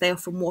rains, they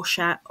often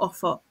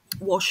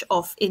wash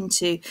off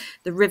into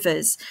the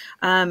rivers,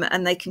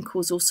 and they can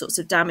cause all sorts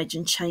of damage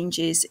and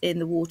changes in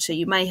the water.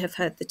 You may have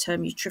heard the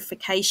term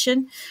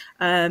eutrophication,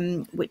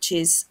 which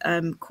is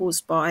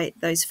caused by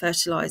those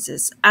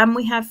fertilizers. And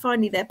we have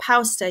finally their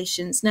power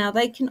stations. Now,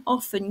 they can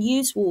often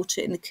use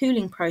water in the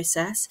cooling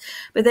process,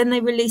 but then they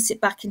release it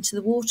back into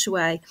the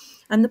waterway.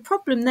 And the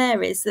problem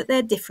there is that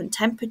they're different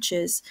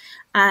temperatures,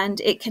 and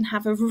it can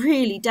have a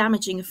really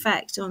damaging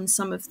effect on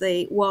some of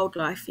the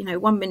wildlife. You know,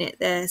 one minute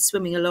they're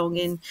swimming along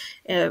in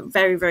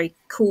very, very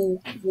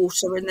cool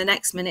water, and the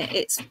next minute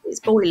it's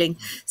boiling.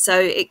 So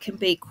it can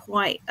be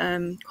quite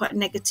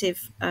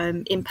negative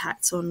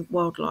impacts on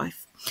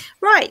wildlife.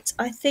 Right,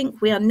 I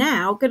think we are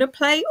now going to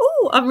play.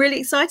 Oh, I'm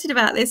really excited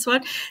about this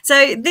one.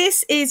 So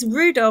this is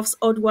Rudolph's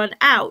Odd One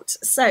Out.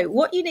 So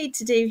what you need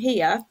to do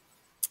here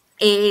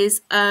is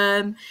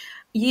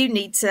you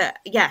need to,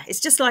 it's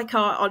just like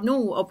our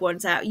normal odd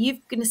ones out. You're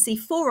going to see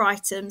 4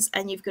 items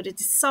and you've got to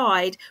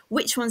decide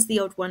which one's the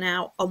odd one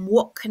out and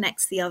what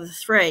connects the other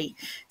 3.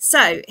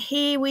 So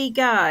here we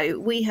go.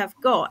 We have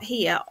got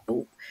here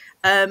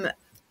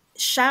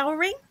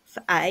showering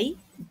for A,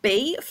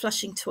 B,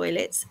 flushing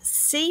toilets,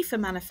 C for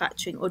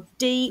manufacturing, or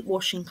D,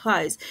 washing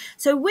clothes.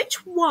 So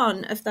which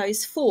one of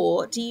those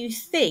 4 do you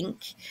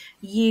think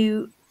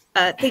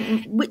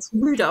which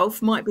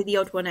Rudolph might be the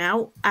odd one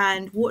out,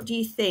 and what do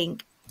you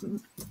think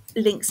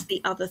links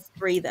the other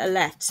 3 that are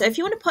left? So if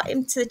you want to put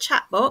into the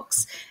chat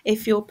box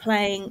if you're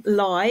playing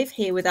live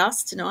here with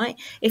us tonight.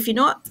 If you're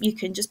not, you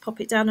can just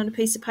pop it down on a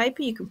piece of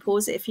paper. You can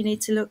pause it if you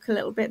need to look a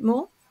little bit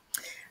more.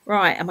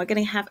 Right, am I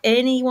going to have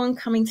anyone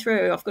coming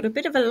through? I've got a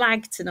bit of a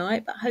lag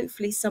tonight, but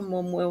hopefully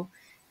someone will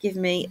give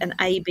me an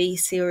A, B,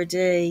 C or a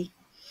D.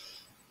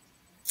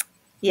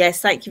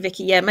 Yes, thank you,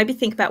 Vicky. Yeah, maybe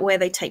think about where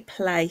they take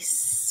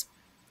place.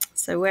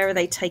 So where are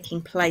they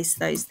taking place,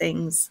 those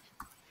things?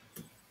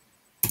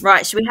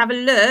 Right, should we have a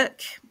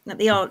look at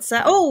the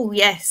answer? Oh,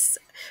 yes.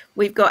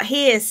 We've got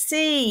here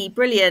C,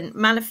 brilliant,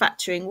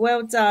 manufacturing.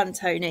 Well done,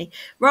 Tony.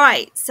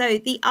 Right, so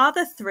the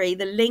other 3,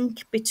 the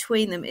link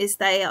between them is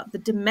they are the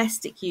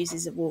domestic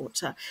users of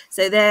water.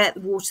 So they're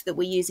water that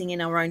we're using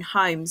in our own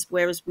homes,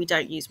 whereas we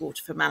don't use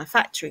water for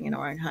manufacturing in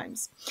our own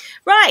homes.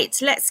 Right,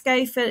 let's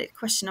go for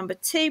question number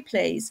 2,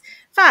 please.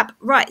 Fab.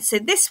 Right, so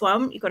this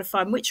one, you've got to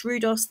find which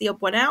Rudolph's the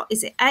odd one out.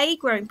 Is it A,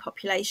 growing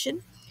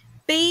population,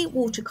 B,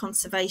 water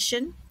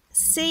conservation,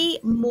 C,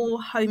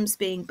 more homes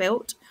being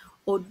built,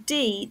 or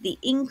D, the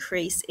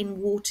increase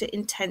in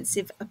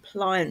water-intensive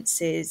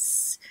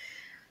appliances?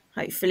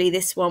 Hopefully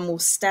this one will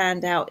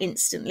stand out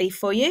instantly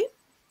for you.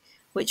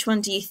 Which one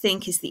do you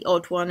think is the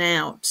odd one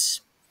out?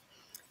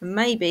 And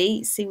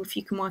maybe see if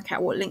you can work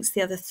out what links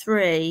the other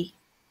 3.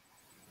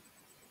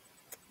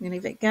 I'm going to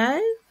give it a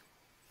go.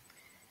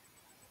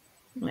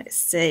 Let's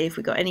see if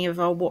we've got any of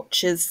our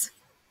watchers.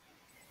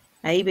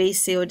 A, B,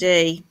 C or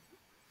D.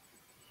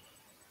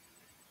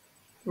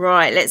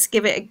 Right, let's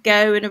give it a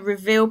go and a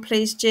reveal,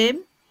 please,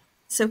 Jim.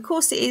 So, of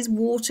course, it is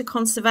water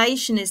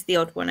conservation is the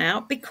odd one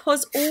out,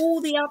 because all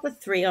the other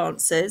 3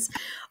 answers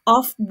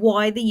are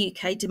why the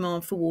UK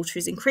demand for water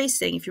is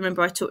increasing. If you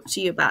remember, I talked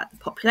to you about the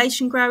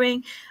population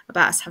growing,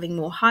 about us having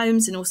more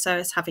homes, and also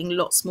us having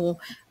lots more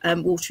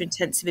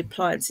water-intensive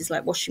appliances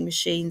like washing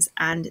machines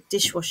and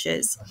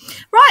dishwashers.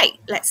 Right,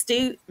 let's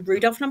do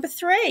Rudolph number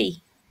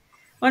 3.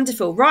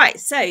 Wonderful. Right,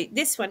 so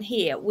this one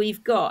here,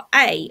 we've got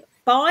A,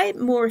 buy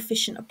more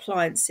efficient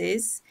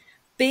appliances,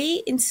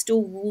 B,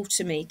 install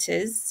water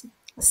meters,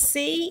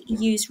 C,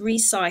 use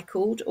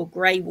recycled or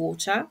grey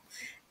water,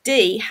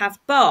 D, have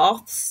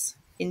baths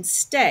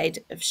instead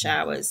of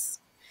showers.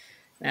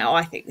 Now,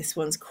 I think this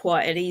one's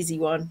quite an easy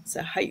one,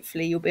 so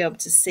hopefully you'll be able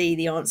to see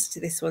the answer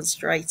to this one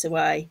straight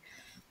away.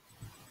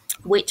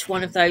 Which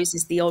one of those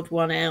is the odd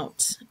one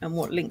out, and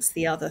what links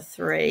the other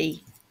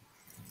 3?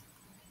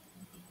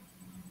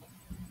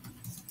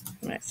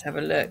 Let's have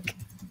a look.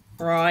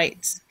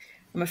 Right.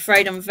 I'm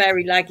afraid I'm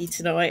very laggy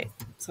tonight,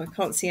 so I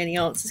can't see any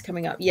answers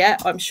coming up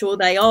yet. I'm sure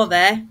they are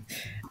there.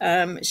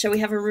 Shall we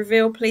have a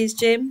reveal, please,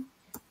 Jim?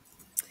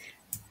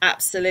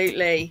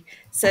 Absolutely.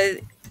 So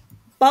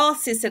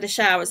baths instead of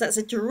showers. That's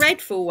a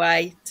dreadful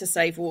way to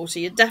save water.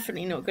 You're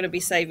definitely not going to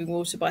be saving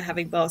water by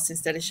having baths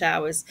instead of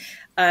showers.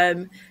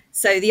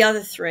 So the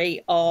other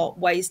three are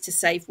ways to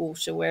save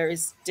water,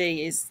 whereas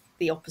D is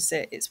the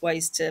opposite. It's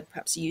ways to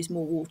perhaps use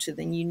more water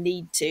than you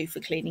need to for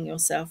cleaning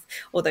yourself.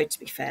 Although, to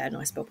be fair, a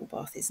nice bubble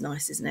bath is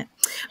nice, isn't it?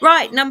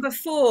 Right, number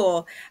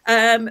 4.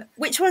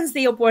 Which one's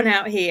the odd one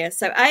out here?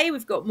 So A,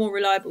 we've got more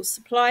reliable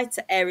supply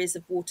to areas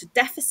of water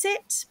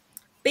deficit.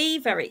 B,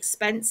 very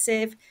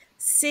expensive.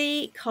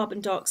 C, carbon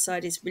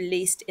dioxide is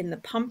released in the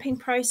pumping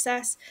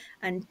process.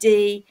 And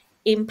D,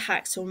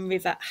 impacts on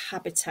river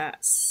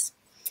habitats.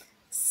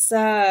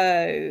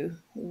 So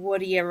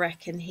what do you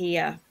reckon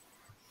here?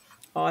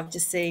 Oh, I've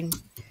just seen.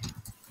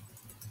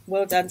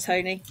 Well done,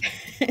 Tony.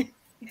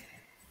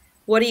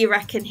 What do you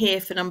reckon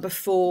here for number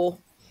 4?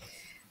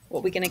 What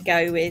are we going to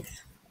go with?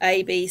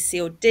 A, B,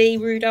 C, or D,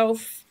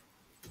 Rudolph?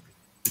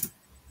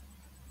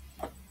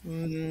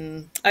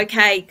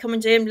 Okay, come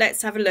on, Jim.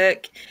 Let's have a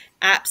look.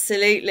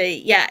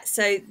 Absolutely. Yeah.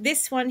 So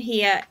this one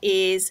here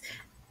is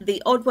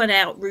the odd one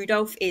out,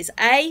 Rudolph, is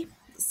A.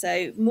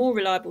 So more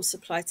reliable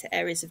supply to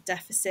areas of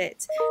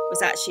deficit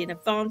was actually an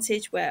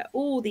advantage, where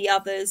all the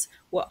others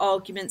were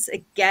arguments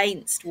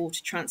against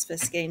water transfer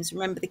schemes.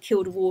 Remember the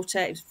Kilda water,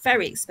 it was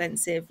very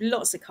expensive,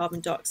 lots of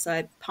carbon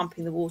dioxide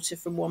pumping the water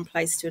from one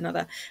place to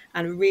another,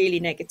 and really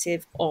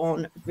negative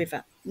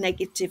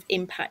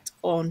impact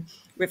on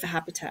river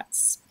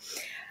habitats.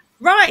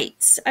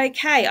 Right,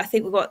 okay, I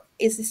think we've got,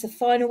 is this a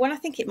final one? I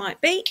think it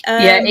might be.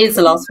 Yeah, it is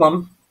the last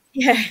one.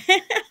 Yeah,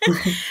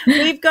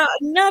 we've got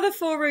another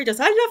 4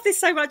 Rudolphs. I love this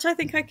so much. I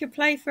think I could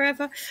play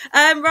forever.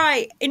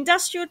 Right,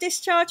 industrial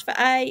discharge for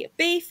A,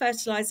 B,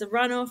 fertiliser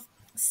runoff,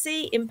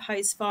 C,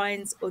 imposed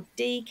fines, or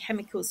D,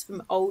 chemicals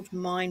from old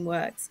mine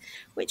works.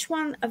 Which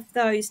one of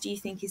those do you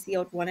think is the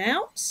odd one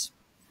out?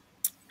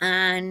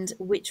 And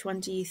which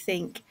one do you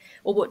think,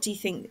 or what do you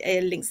think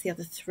links the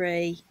other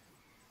 3?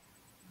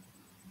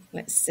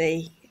 Let's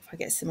see if I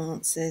get some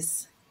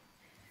answers.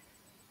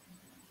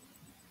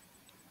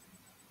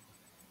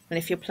 And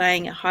if you're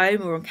playing at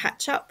home or on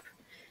catch up,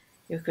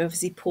 you can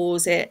obviously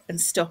pause it and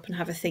stop and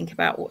have a think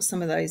about what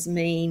some of those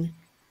mean.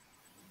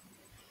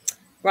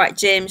 Right,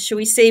 Jim, shall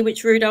we see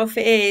which Rudolph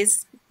it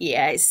is?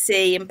 Yeah, it's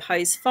C,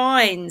 imposed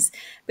fines,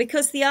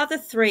 because the other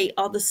 3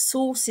 are the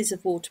sources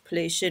of water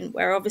pollution,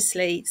 where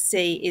obviously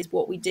C is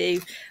what we do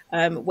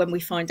when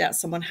we find out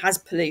someone has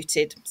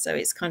polluted. So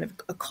it's kind of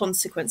a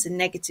consequence, a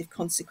negative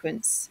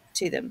consequence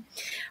to them.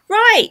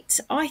 Right,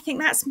 I think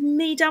that's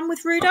me done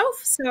with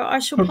Rudolph. So I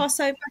shall pass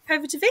back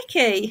over to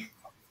Vicky.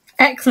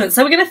 Excellent.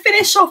 So we're going to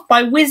finish off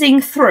by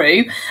whizzing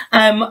through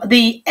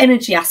the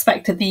energy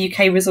aspect of the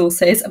UK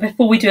resources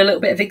before we do a little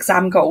bit of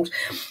exam gold.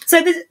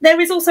 So there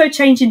is also a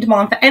change in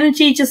demand for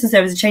energy, just as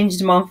there is a change in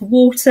demand for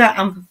water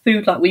and for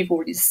food, like we've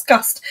already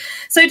discussed.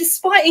 So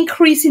despite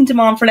increasing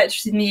demand for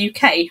electricity in the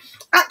UK,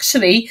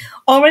 actually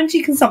our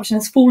energy consumption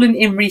has fallen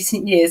in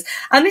recent years.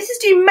 And this is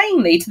due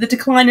mainly to the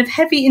decline of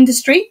heavy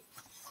industry,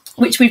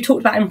 which we've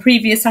talked about in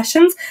previous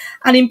sessions,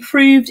 and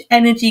improved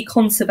energy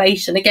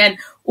conservation. Again,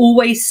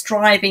 always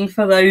striving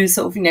for those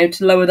sort of,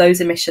 to lower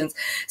those emissions.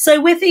 So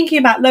we're thinking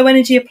about low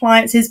energy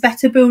appliances,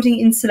 better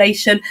building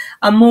insulation,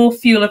 and more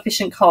fuel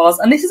efficient cars.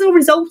 And this has all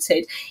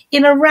resulted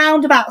in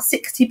around about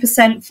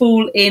 60%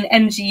 fall in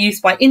energy use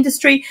by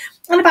industry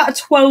and about a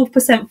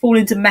 12% fall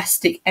in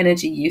domestic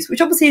energy use, which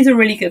obviously is a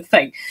really good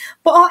thing.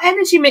 But our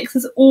energy mix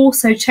has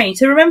also changed.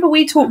 So remember,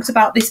 we talked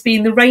about this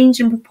being the range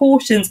and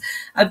proportions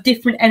of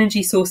different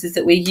energy sources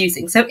that we're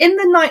using. So in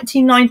the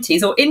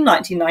 1990s, or in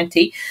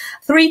 1990,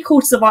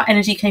 3/4 of our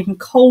energy came from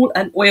coal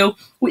and oil,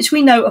 which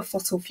we know are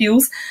fossil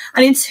fuels.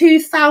 And in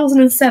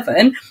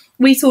 2007,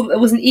 we saw that there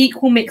was an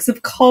equal mix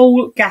of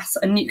coal, gas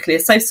and nuclear.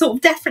 So sort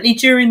of definitely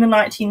during the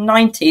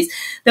 1990s,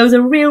 there was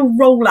a real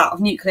rollout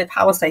of nuclear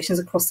power stations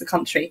across the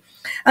country.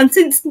 And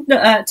since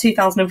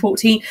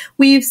 2014,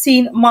 we've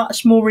seen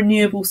much more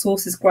renewable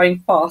sources growing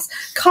fast.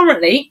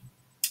 Currently,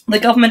 the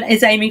government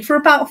is aiming for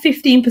about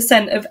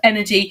 15% of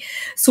energy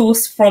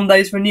sourced from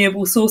those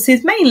renewable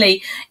sources,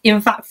 mainly, in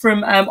fact,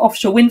 from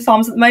offshore wind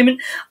farms at the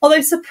moment.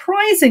 Although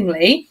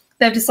surprisingly,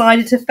 they've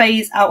decided to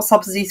phase out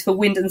subsidies for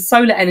wind and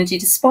solar energy,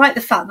 despite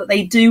the fact that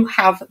they do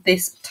have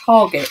this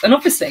target. And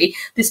obviously,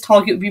 this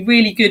target would be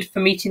really good for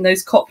meeting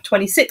those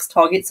COP26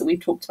 targets that we've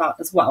talked about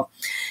as well.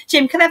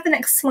 Jim, can I have the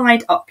next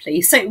slide up,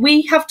 please? So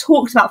we have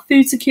talked about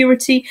food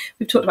security,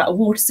 we've talked about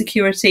water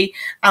security,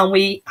 and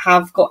we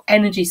have got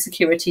energy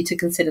security to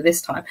consider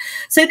this time.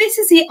 So this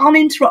is the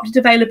uninterrupted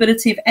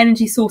availability of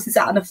energy sources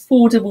at an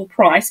affordable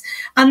price.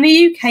 And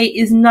the UK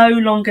is no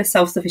longer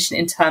self-sufficient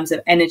in terms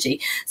of energy.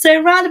 So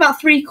around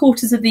about 3/4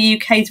 of the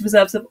UK's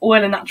reserves of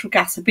oil and natural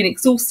gas have been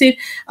exhausted,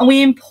 and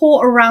we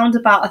import around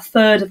about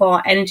 1/3 of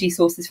our energy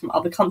sources from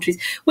other countries,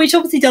 which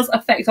obviously does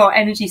affect our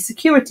energy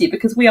security,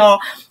 because we are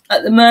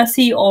at the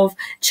mercy of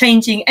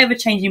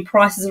ever-changing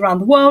prices around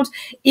the world.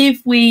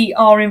 If we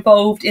are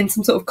involved in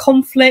some sort of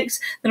conflict,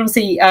 then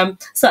obviously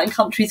certain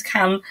countries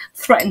can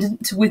threaten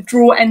to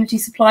withdraw energy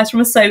supplies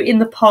from us. So in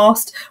the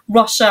past,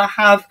 Russia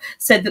have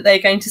said that they're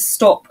going to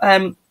stop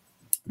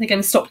They're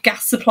going to stop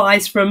gas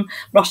supplies from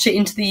Russia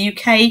into the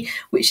UK,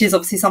 which is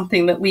obviously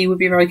something that we would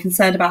be very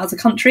concerned about as a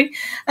country.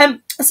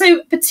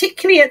 So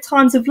particularly at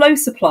times of low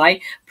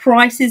supply,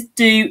 prices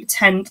do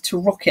tend to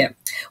rocket.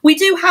 We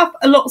do have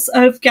lots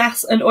of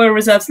gas and oil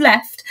reserves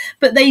left,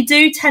 but they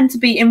do tend to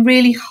be in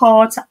really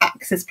hard to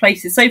access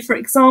places. So for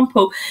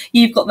example,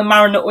 you've got the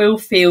Mariner oil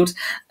field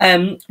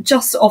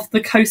just off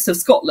the coast of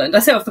Scotland. I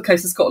say off the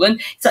coast of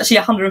Scotland, it's actually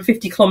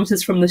 150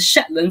 kilometres from the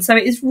Shetland. So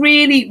it is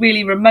really,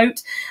 really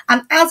remote.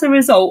 And as a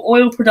result,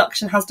 oil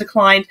production has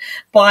declined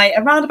by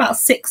around about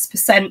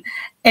 6%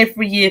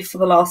 every year for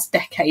the last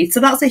decade. So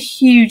that's a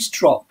huge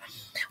drop.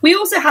 We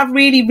also have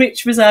really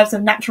rich reserves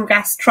of natural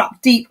gas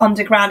trapped deep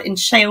underground in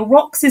shale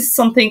rocks. This is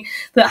something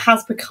that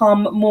has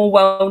become more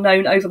well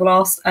known over the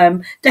last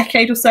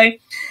decade or so.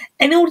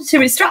 In order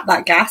to extract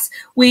that gas,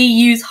 we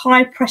use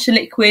high pressure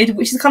liquid,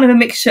 which is kind of a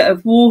mixture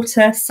of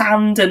water,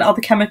 sand and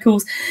other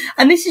chemicals.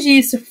 And this is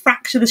used to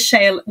fracture the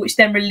shale, which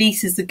then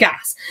releases the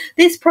gas.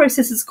 This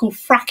process is called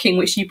fracking,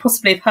 which you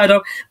possibly have heard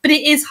of, but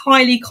it is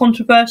highly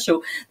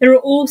controversial. There are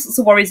all sorts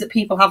of worries that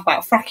people have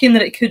about fracking,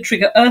 that it could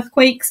trigger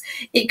earthquakes,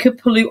 it could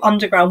pollute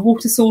underground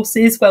water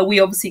sources, where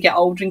we obviously get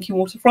old drinking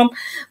water from,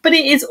 but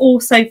it is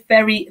also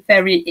very,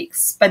 very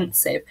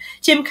expensive.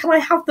 Jim, can I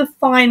have the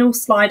final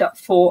slide up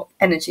for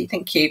energy?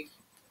 Thank you.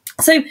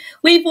 So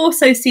we've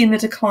also seen the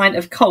decline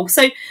of coal.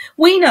 So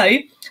we know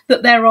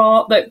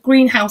that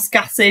greenhouse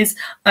gases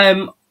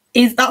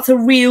that's a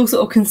real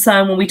sort of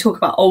concern when we talk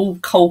about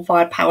old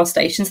coal-fired power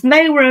stations. And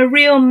they were a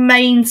real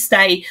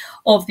mainstay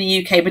of the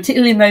UK,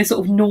 particularly in those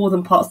sort of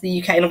northern parts of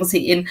the UK and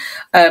obviously in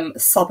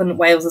southern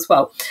Wales as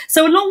well.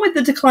 So along with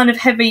the decline of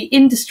heavy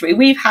industry,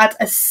 we've had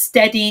a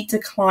steady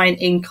decline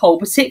in coal,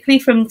 particularly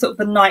from sort of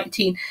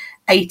the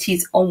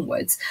 1980s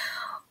onwards.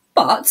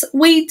 But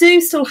we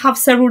do still have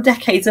several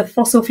decades of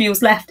fossil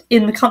fuels left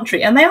in the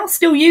country, and they are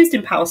still used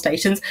in power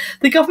stations.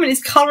 The government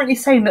is currently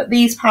saying that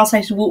these power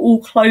stations will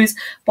all close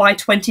by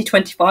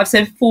 2025, so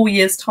in 4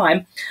 years'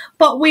 time.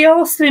 But we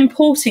are still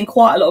importing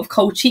quite a lot of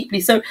coal cheaply.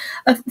 So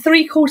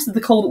 3/4 of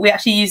the coal that we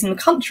actually use in the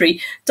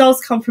country does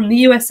come from the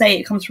USA,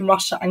 it comes from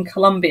Russia and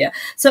Colombia.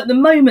 So at the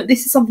moment,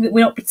 this is something that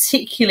we're not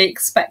particularly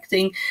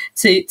expecting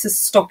to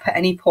stop at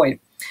any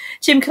point.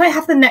 Jim, can I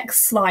have the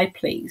next slide,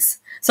 please?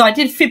 So I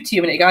did fib to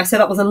you a minute ago. I said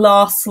that was the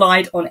last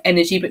slide on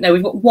energy, but no,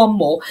 we've got one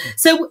more.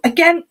 So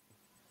again,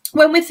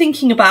 when we're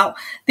thinking about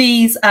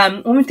these,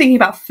 when we're thinking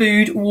about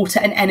food, water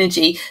and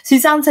energy,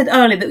 Suzanne said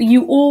earlier that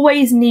you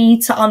always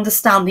need to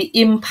understand the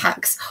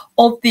impacts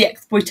of the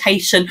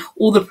exploitation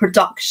or the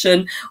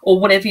production or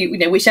whatever,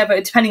 whichever,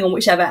 depending on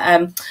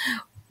whichever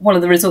one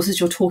of the resources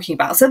you're talking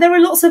about. So there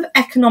are lots of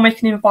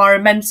economic and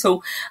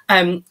environmental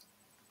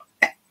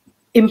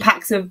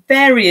impacts of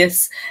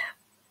various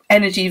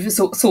energy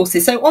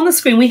sources. So on the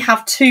screen we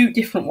have two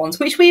different ones,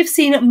 which we have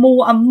seen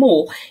more and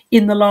more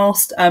in the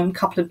last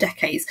couple of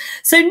decades.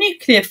 So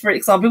nuclear, for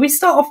example, we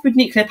start off with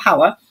nuclear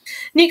power.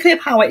 Nuclear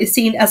power is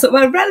seen as a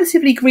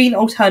relatively green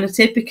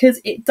alternative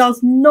because it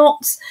does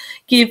not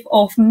give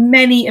off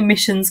many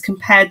emissions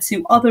compared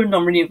to other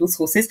non-renewable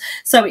sources.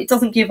 So it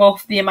doesn't give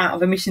off the amount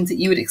of emissions that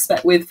you would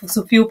expect with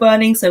fossil fuel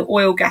burning, so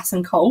oil, gas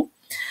and coal.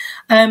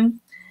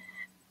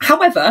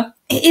 However,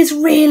 it is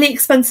really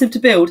expensive to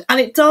build,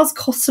 and it does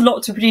cost a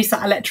lot to produce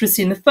that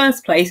electricity in the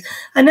first place.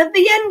 And at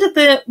the end of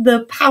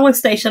the power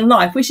station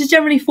life, which is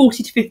generally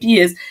 40 to 50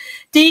 years,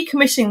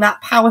 decommissioning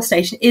that power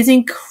station is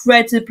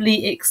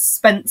incredibly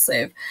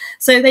expensive.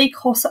 So they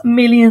cost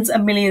millions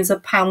and millions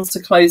of pounds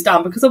to close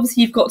down, because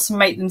obviously you've got to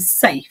make them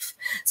safe.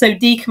 So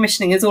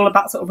decommissioning is all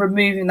about sort of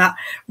removing that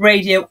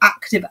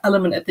radioactive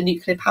element of the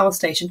nuclear power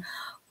station.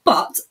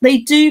 But they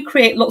do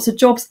create lots of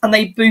jobs, and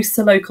they boost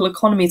the local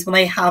economies when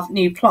they have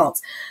new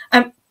plants.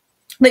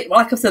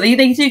 Like I said,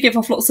 they do give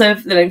off lots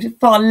of,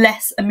 far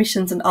less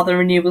emissions than other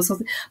renewable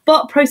sources,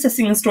 but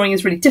processing and storing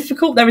is really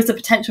difficult. There is a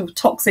potential for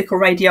toxic or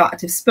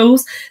radioactive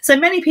spills. So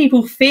many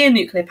people fear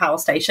nuclear power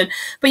station,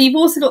 but you've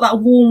also got that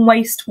warm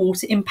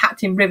wastewater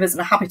impacting rivers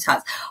and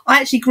habitats. I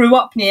actually grew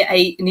up near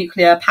a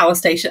nuclear power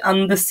station,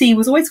 and the sea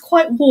was always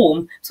quite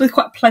warm. It was always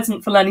quite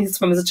pleasant for learning to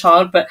swim as a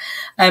child. But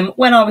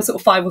when I was sort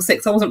of 5 or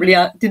 6, I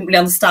didn't really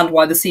understand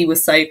why the sea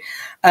was so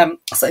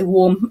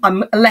warm.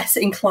 I'm less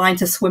inclined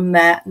to swim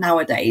there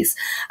nowadays.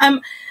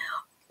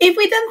 If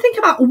we then think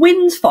about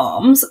wind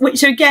farms,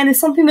 which again is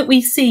something that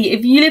we see,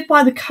 if you live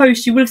by the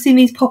coast, you would have seen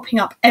these popping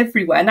up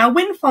everywhere. Now,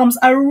 wind farms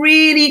are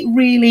really,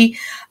 really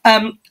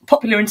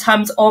popular in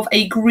terms of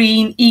a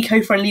green,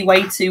 eco-friendly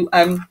way to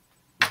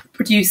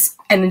produce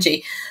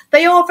energy.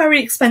 They are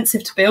very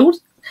expensive to build.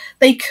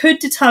 They could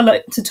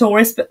deter to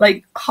tourists, but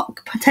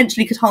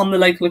potentially could harm the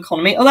local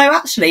economy. Although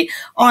actually,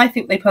 I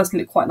think they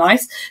personally look quite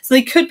nice. So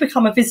they could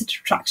become a visitor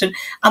attraction,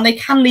 and they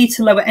can lead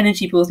to lower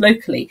energy bills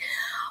locally.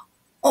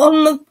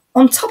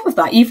 On top of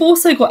that, you've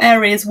also got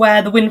areas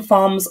where the wind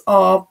farms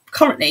are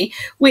currently,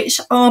 which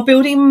are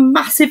building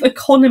massive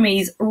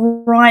economies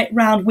right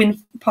round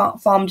wind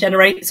power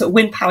generation. So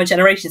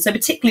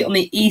particularly on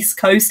the east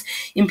coast,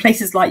 in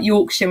places like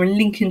Yorkshire and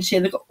Lincolnshire,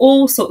 they've got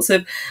all sorts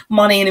of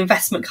money and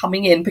investment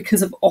coming in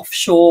because of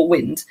offshore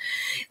wind.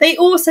 They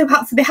also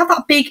have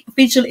that big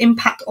visual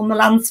impact on the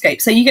landscape.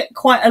 So you get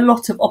quite a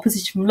lot of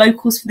opposition from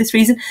locals for this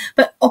reason,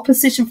 but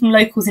opposition from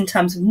locals in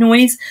terms of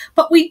noise.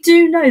 But we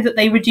do know that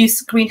they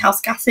reduce greenhouse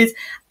gases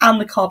and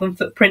the carbon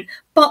footprint,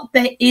 but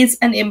there is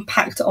an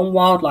impact on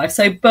wildlife.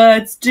 So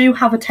birds do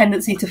have a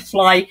tendency to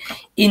fly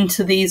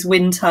into these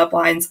wind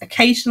turbines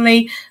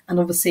occasionally, and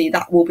obviously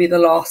that will be the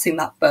last thing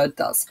that bird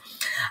does.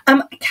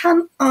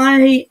 Can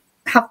I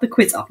have the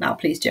quiz up now,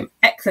 please, Jim?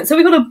 Excellent. So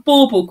we've got a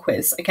bauble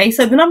quiz. Okay,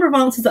 so the number of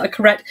answers that are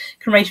correct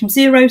can range from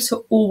 0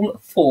 to all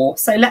 4.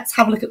 So let's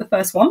have a look at the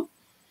first one.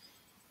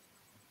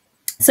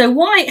 So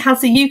why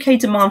has the UK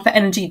demand for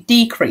energy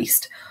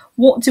decreased?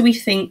 What do we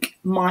think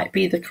might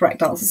be the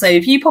correct answer? So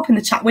if you pop in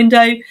the chat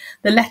window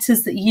the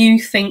letters that you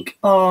think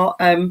are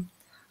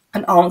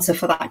an answer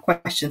for that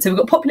question. So we've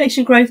got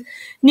population growth,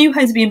 new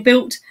homes are being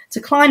built,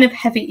 decline of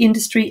heavy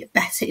industry,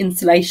 better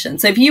insulation.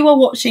 So if you are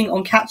watching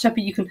on catch up,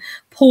 you can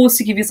pause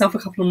to give yourself a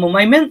couple of more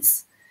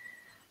moments.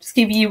 Just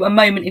give you a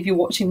moment if you're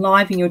watching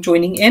live and you're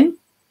joining in.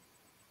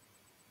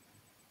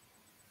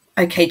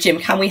 Okay, Jim,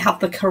 can we have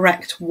the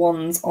correct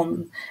ones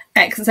on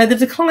X? So the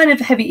decline of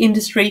heavy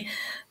industry,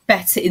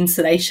 better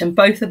insulation.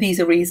 Both of these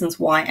are reasons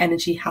why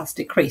energy has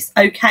decreased.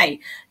 Okay,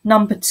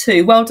 number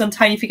 2. Well done,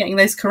 Tony, for getting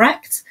those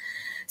correct.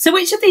 So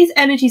which of these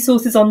energy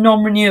sources are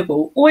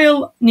non-renewable?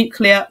 Oil,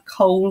 nuclear,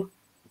 coal,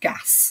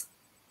 gas.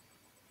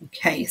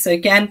 Okay, so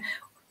again,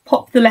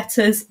 pop the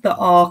letters that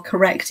are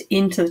correct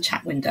into the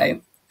chat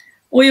window.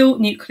 Oil,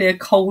 nuclear,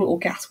 coal or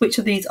gas. Which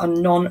of these are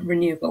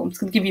non-renewable? I'm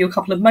just going to give you a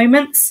couple of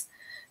moments.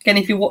 Again,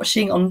 if you're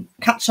watching on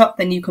catch up,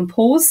 then you can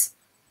pause.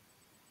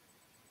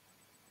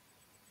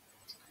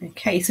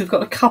 Okay, so we've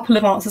got a couple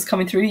of answers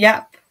coming through.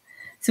 Yep.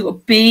 So we've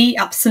got B,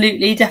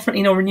 absolutely,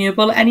 definitely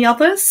non-renewable. Any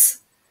others?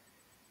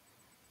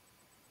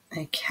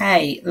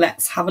 Okay,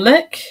 let's have a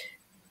look.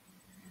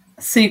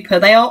 Super,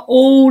 they are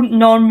all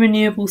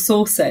non-renewable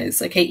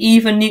sources. Okay,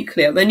 even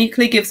nuclear. Though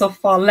nuclear gives off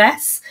far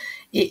less,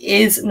 it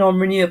is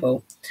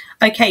non-renewable.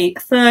 Okay,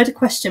 third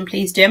question,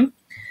 please, Jim.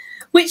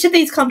 Which of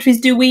these countries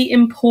do we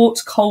import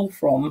coal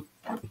from?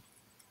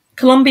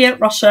 Colombia,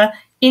 Russia,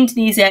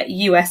 Indonesia,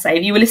 USA.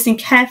 If you were listening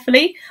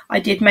carefully, I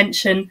did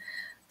mention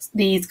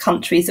these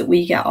countries that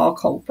we get our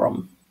coal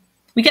from.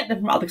 We get them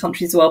from other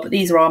countries as well, but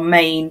these are our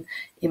main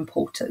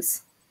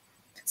importers.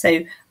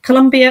 So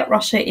Colombia,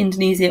 Russia,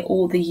 Indonesia,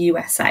 or the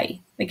USA.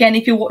 Again,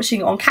 if you're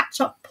watching on catch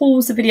up,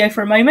 pause the video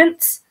for a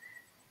moment.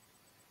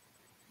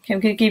 Okay, I'm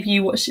going to give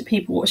you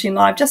people watching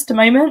live just a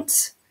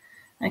moment.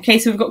 Okay,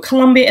 so we've got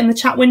Colombia in the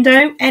chat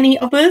window. Any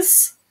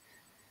others?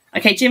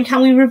 Okay, Jim,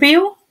 can we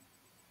reveal?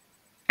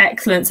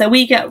 Excellent. So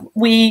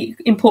we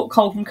import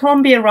coal from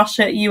Colombia,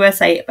 Russia,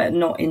 USA, but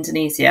not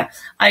Indonesia.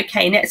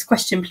 Okay, next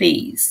question,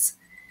 please.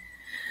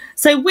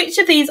 So which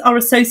of these are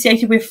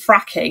associated with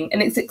fracking?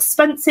 And its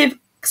expensive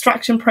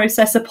extraction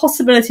process, the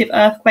possibility of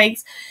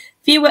earthquakes,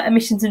 fewer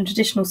emissions than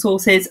traditional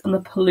sources, and the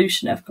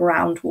pollution of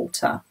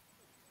groundwater.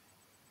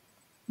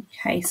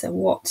 Okay, so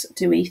what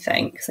do we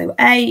think? So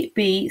A,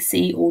 B,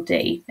 C, or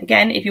D?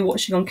 Again, if you're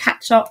watching on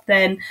catch up,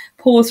 then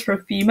pause for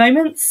a few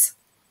moments.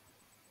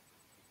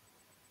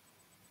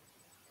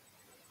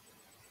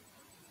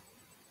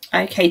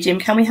 Okay, Jim,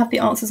 can we have the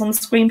answers on the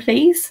screen,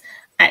 please?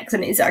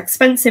 Excellent. It's an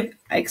expensive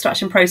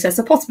extraction process,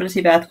 the possibility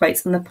of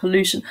earthquakes, and the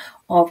pollution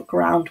of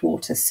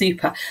groundwater.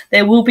 Super.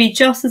 There will be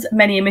just as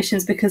many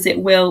emissions because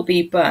it will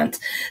be burnt.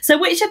 So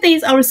which of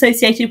these are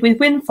associated with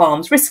wind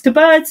farms? Risk to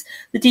birds,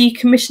 the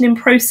decommissioning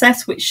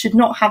process, which should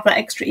not have that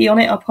extra E on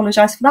it. I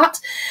apologise for that.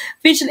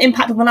 Visual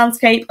impact on the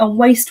landscape, and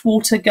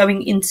wastewater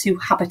going into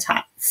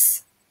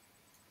habitats.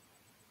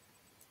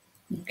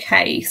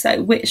 Okay,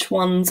 so which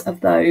ones of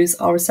those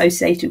are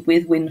associated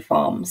with wind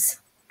farms?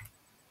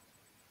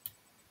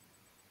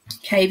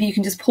 Okay, if you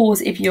can just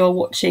pause if you're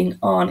watching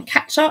on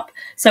catch up.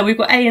 So we've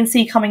got A and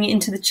C coming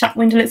into the chat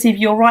window. Let's see if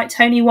you're right,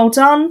 Tony. Well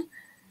done.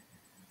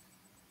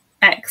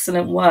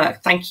 Excellent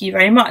work. Thank you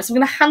very much. So I'm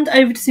going to hand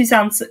over to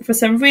Suzanne for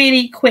some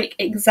really quick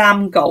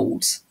exam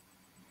gold.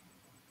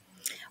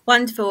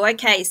 Wonderful.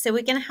 Okay, so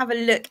we're going to have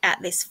a look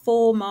at this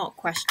 4-mark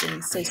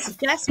question. So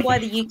suggest why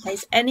the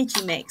UK's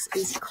energy mix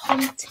is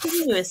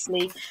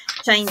continuously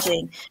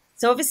changing.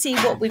 So obviously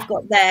what we've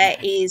got there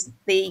is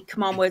the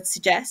command word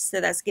suggest,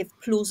 so that's give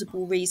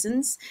plausible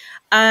reasons.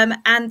 And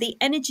the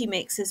energy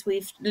mix, as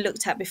we've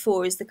looked at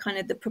before, is the kind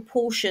of the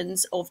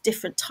proportions of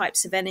different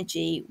types of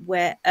energy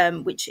where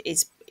which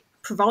is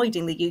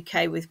providing the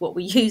UK with what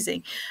we're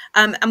using.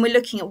 And we're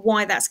looking at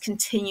why that's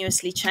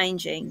continuously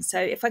changing. So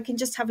if I can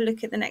just have a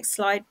look at the next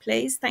slide,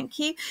 please. Thank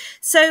you.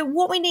 So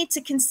what we need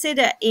to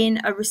consider in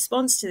a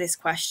response to this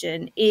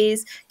question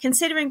is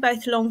considering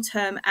both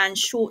long-term and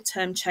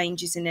short-term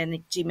changes in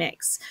energy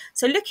mix.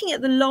 So looking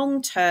at the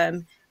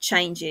long-term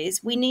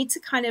changes, we need to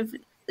kind of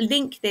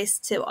link this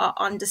to our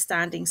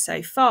understanding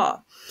so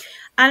far.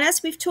 And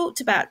as we've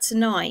talked about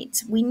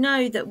tonight, we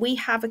know that we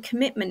have a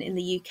commitment in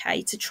the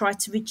UK to try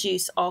to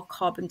reduce our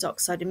carbon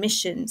dioxide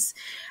emissions.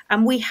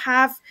 And we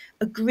have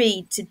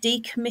agreed to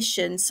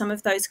decommission some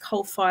of those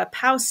coal-fired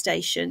power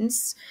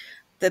stations.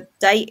 The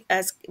date,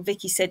 as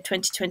Vicky said,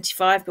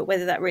 2025, but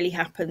whether that really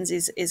happens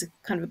is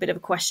kind of a bit of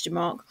a question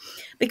mark,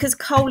 because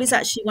coal is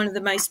actually one of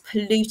the most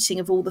polluting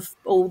of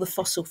all the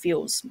fossil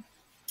fuels.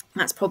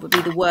 That's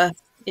probably the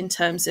worst in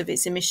terms of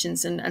its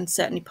emissions and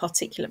certainly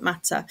particulate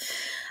matter.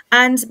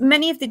 And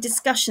many of the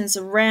discussions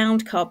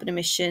around carbon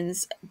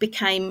emissions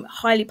became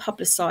highly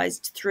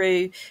publicised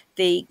through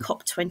the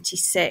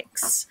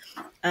COP26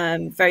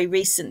 very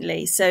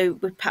recently. So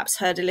we've perhaps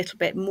heard a little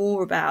bit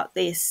more about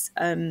this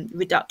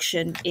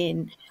reduction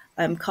in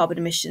carbon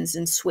emissions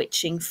and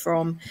switching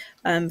from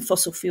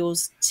fossil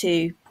fuels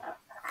to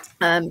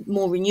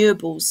more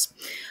renewables.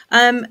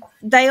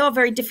 They are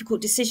very difficult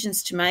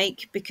decisions to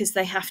make because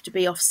they have to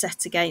be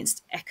offset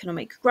against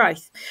economic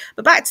growth.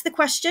 But back to the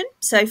question.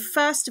 So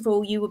first of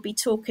all, you will be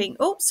talking,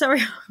 oh,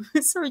 sorry,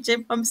 sorry,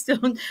 Jim, I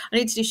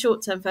need to do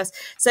short term first.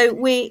 So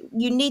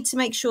you need to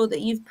make sure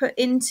that you've put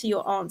into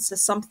your answer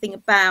something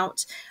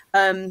about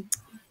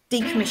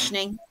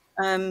decommissioning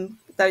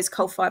those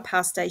coal-fired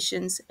power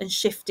stations and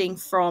shifting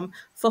from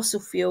fossil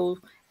fuel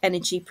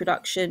energy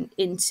production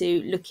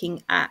into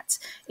looking at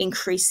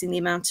increasing the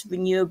amount of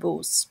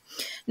renewables.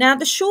 Now,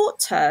 the short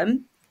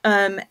term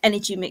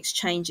energy mix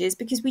changes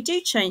because we do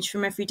change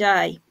from every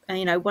day.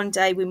 You know, one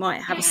day we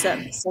might have a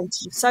certain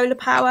percentage of solar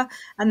power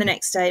and the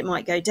next day it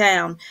might go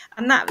down.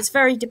 And that was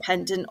very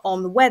dependent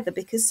on the weather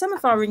because some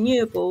of our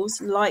renewables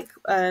like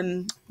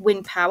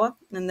wind power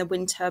and the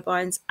wind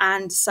turbines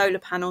and solar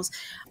panels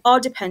are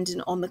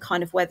dependent on the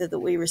kind of weather that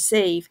we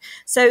receive.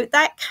 So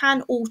that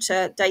can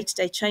alter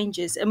day-to-day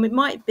changes. And it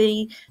might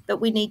be that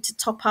we need to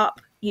top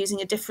up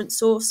using a different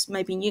source,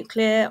 maybe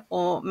nuclear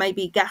or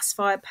maybe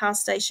gas-fired power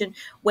station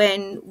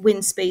when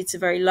wind speeds are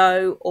very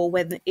low or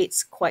when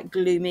it's quite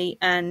gloomy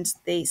and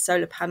the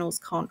solar panels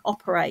can't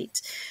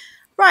operate.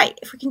 Right,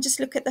 if we can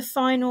just look at the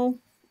final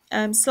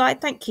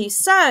slide, thank you.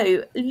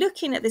 So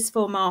looking at this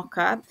 4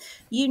 marker,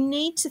 you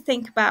need to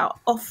think about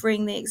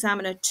offering the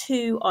examiner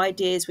 2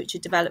 ideas which are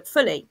developed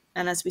fully.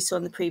 And as we saw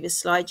in the previous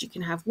slide, you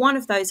can have one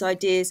of those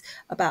ideas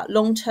about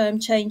long-term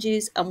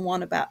changes and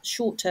one about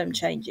short-term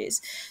changes.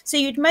 So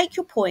you'd make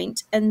your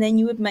point and then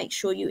you would make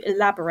sure you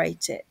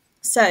elaborate it.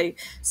 So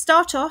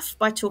start off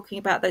by talking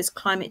about those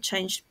climate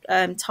change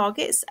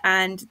targets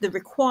and the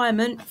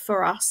requirement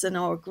for us and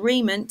our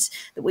agreement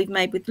that we've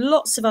made with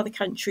lots of other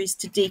countries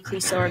to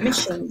decrease our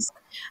emissions.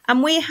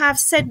 And we have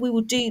said we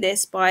will do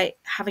this by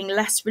having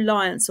less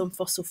reliance on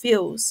fossil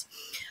fuels.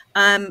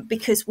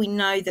 Because we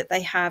know that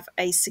they have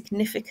a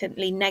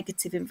significantly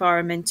negative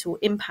environmental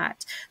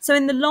impact. So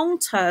in the long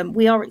term,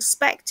 we are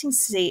expecting to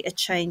see a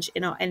change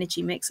in our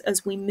energy mix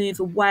as we move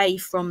away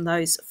from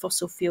those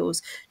fossil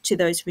fuels to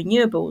those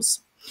renewables.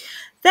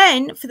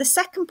 Then for the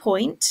second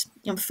point,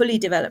 and fully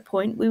developed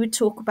point, we would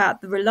talk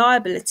about the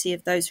reliability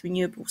of those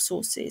renewable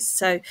sources.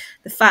 So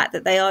the fact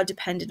that they are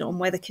dependent on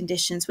weather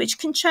conditions, which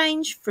can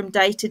change from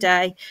day to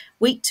day,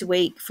 week to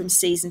week, from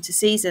season to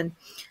season.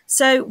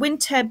 So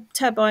wind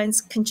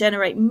turbines can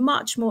generate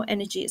much more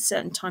energy at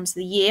certain times of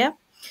the year,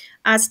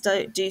 as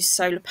do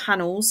solar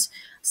panels.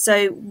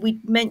 So we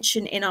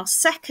mentioned in our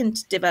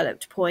second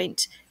developed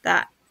point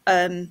that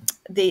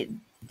the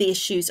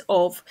issues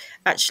of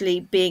actually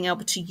being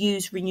able to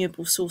use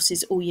renewable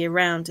sources all year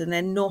round, and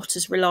they're not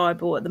as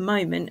reliable at the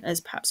moment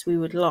as perhaps we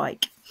would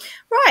like.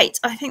 Right,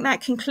 I think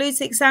that concludes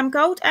the exam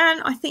gold,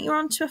 and I think you're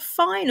on to a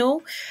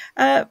final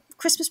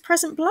Christmas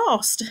present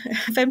blast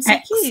of MCQs.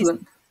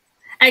 Excellent.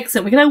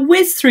 Excellent. We're going to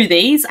whiz through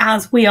these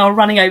as we are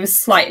running over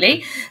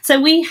slightly. So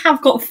we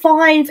have got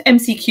 5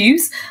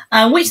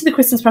 MCQs. Which of the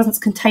Christmas presents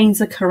contains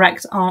the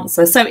correct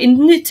answer? So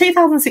in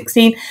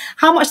 2016,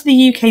 how much of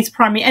the UK's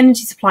primary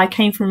energy supply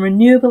came from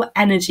renewable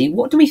energy?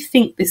 What do we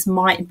think this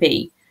might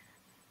be?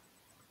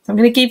 So I'm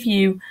going to give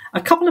you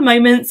a couple of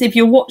moments. If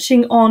you're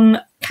watching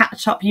on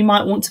catch up, you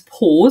might want to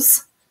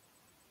pause.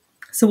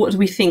 So what do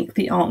we think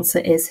the answer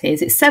is here?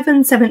 Is it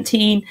 7,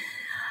 17,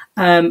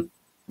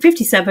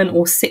 57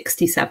 or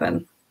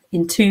 67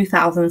 in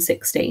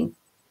 2016?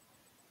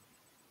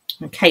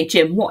 Okay,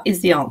 Jim, what is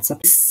the answer?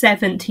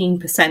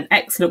 17%.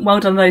 Excellent. Well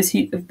done, those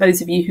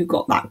of you who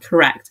got that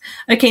correct.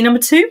 Okay, number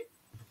 2.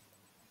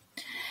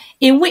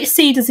 In which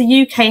sea does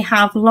the UK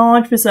have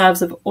large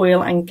reserves of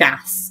oil and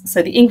gas?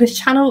 So the English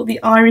Channel,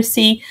 the Irish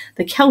Sea,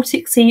 the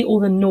Celtic Sea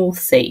or the North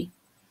Sea?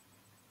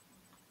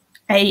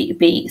 A,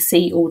 B,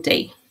 C or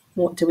D?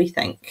 What do we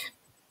think?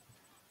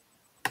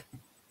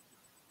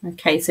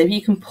 Okay, so if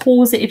you can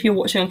pause it if you're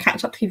watching on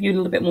catch up to give you a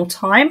little bit more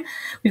time.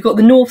 We've got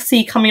the North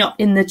Sea coming up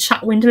in the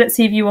chat window. Let's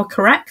see if you are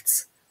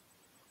correct.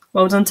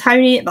 Well done,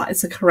 Tony. That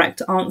is the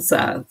correct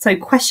answer. So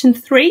question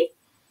 3.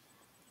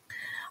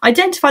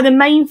 Identify the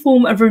main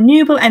form of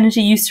renewable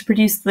energy used to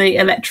produce the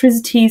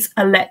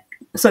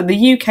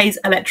the UK's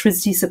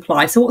electricity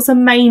supply. So what's the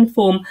main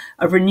form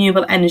of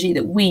renewable energy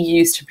that we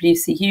use to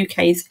produce the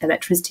UK's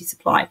electricity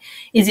supply?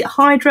 Is it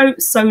hydro,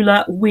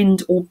 solar,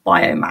 wind or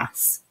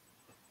biomass?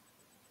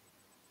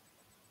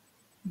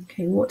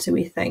 Okay, what do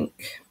we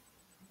think?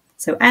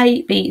 So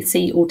A, B,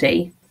 C, or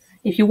D?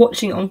 If you're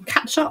watching on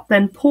catch up,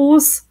 then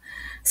pause.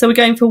 So we're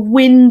going for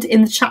wind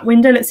in the chat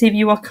window. Let's see if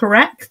you are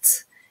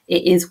correct.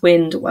 It is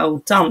wind. Well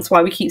done. That's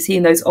why we keep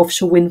seeing those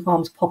offshore wind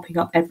farms popping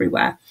up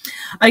everywhere.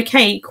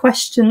 Okay,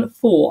 question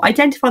 4.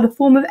 Identify the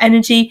form of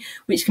energy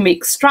which can be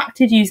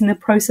extracted using the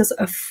process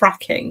of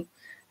fracking.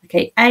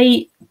 Okay,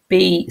 A,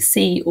 B,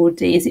 C, or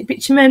D? Is it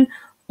bitumen,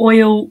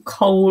 oil,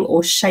 coal,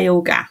 or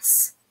shale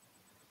gas?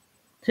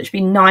 So it should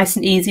be nice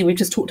and easy. We've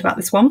just talked about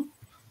this one.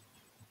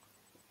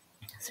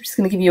 So I'm just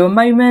going to give you a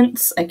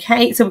moment.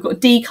 Okay, so we've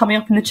got D coming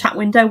up in the chat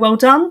window. Well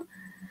done.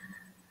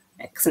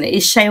 Excellent. It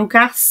is shale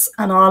gas.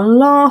 And our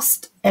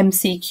last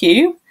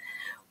MCQ,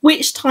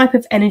 which type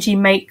of energy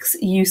makes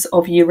use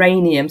of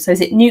uranium? So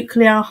is it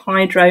nuclear,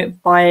 hydro,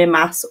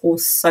 biomass, or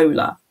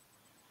solar?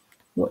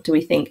 What do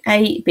we think?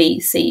 A,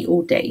 B, C,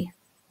 or D?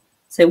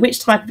 So which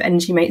type of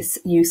energy makes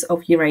use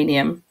of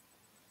uranium?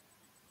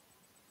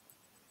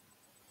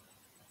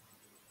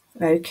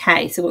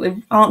 Okay, so what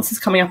the answers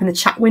coming up in the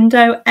chat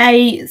window.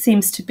 A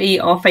seems to be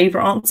our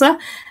favourite answer.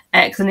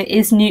 Excellent. It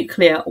is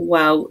nuclear.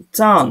 Well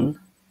done.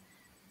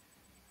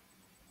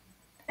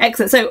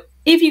 Excellent. So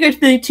if you go to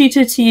the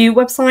Tutor to You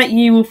website,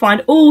 you will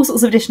find all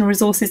sorts of additional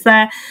resources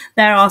there.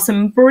 There are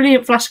some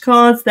brilliant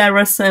flashcards. There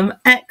are some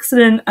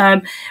excellent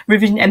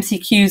revision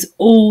MCQs,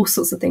 all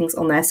sorts of things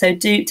on there. So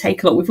do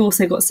take a look. We've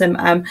also got some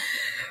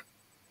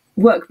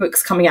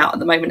workbooks coming out at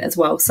the moment as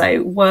well.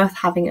 So worth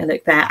having a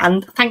look there.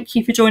 And thank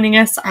you for joining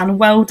us, and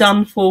well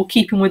done for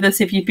keeping with us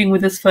if you've been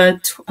with us for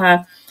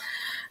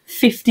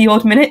 50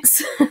 odd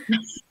minutes.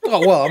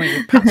 Oh, well, I mean,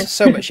 we've packed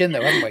so much in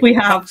there, haven't we? We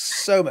have.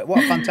 So much.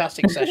 What a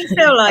fantastic session. I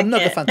feel like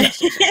Another it.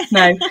 fantastic session.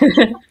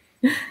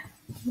 No.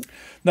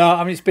 No,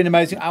 I mean, it's been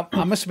amazing.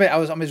 I must admit, I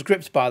was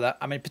gripped by that.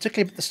 I mean,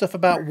 particularly the stuff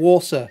about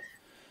water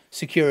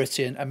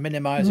security and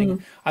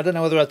minimising. I don't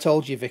know whether I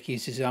told you, Vicky,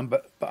 Suzanne,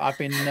 but I've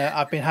been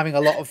having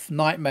a lot of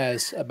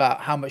nightmares about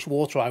how much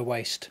water I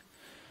waste.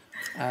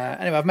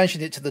 Anyway, I've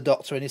mentioned it to the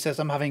doctor, and he says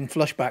I'm having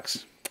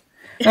flushbacks.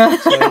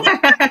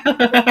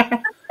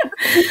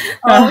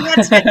 Oh,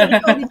 that's what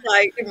it's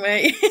like, didn't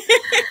we?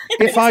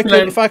 If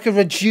I could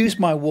reduce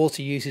my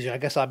water usage, I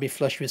guess I'd be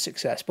flush with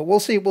success. But we'll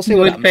see what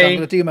happens. I'm going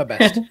to do my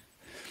best.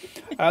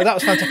 That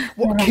was fantastic.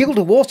 What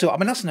Kielder Water? I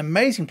mean, that's an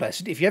amazing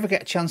place. If you ever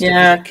get a chance to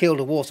visit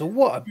Kielder Water,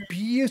 what a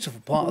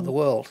beautiful part of the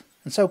world,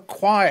 and so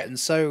quiet and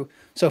so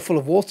full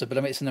of water. But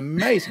I mean, it's an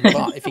amazing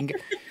part. If you can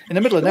get in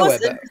the middle of nowhere,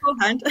 but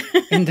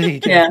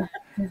indeed, yeah.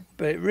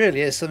 But it really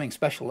is something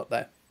special up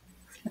there.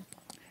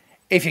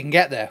 If you can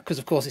get there, because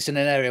of course it's in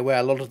an area where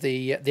a lot of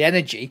the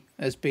energy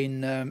has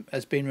been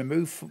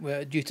removed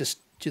due to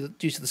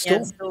the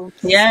storm.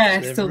 Yeah,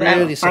 it's still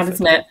there,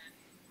 isn't it?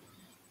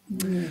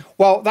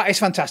 Well, that is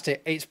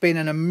fantastic. It's been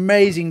an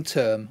amazing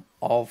term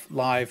of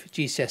live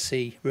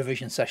GCSE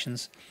revision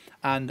sessions,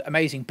 and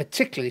amazing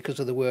particularly because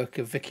of the work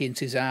of Vicky and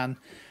Suzanne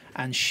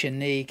and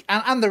Shanique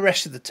and the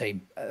rest of the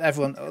team.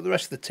 Everyone, the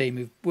rest of the team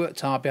who've worked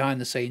hard behind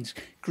the scenes.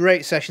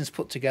 Great sessions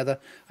put together.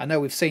 I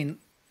know we've seen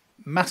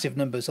massive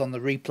numbers on the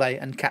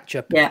replay and catch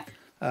up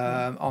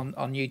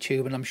on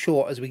YouTube, and I'm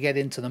sure as we get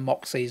into the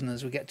mock season,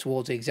 as we get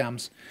towards the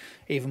exams,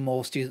 even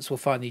more students will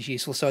find these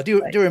useful. So I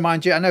do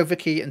remind you, I know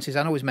Vicky and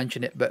Suzanne always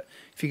mention it, but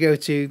if you go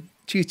to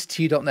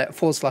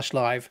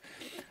tutor2.net/live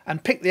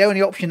and pick the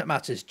only option that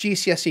matters,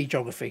 GCSE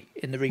Geography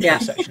in the replay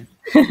section.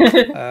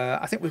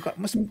 I think we've got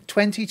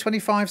 20,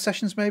 25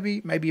 sessions,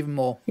 maybe even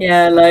more.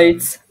 Yeah,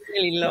 loads.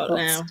 Really a lot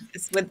now.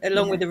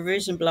 Along with the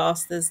revision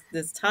blast, there's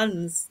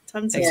tons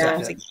of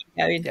stuff to keep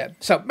going. Yeah.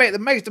 So make the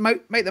most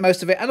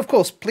of it, and of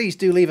course, please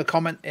do leave a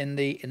comment on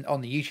the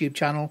YouTube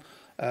channel.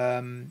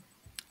 And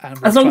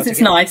as long as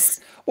it's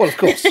nice. Well, of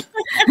course.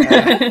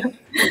 If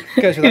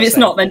it's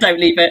not, then don't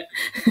leave it.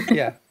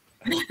 Yeah.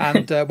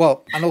 And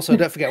and also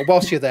don't forget,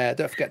 whilst you're there,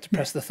 don't forget to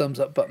press the thumbs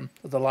up button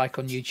or the like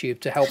on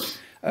YouTube to help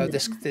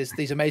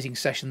these amazing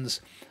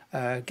sessions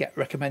get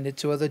recommended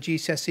to other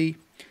GCSE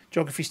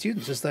geography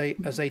students as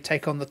they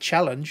take on the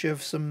challenge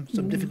of some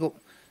difficult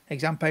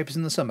exam papers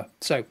in the summer.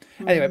 So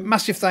anyway,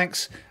 massive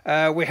thanks.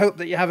 We hope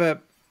that you have a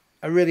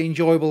really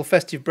enjoyable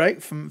festive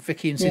break from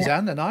Vicky and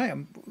Suzanne and I.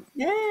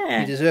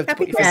 You deserve to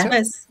put your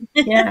Christmas.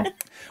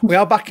 We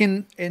are back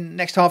in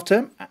next half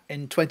term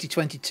in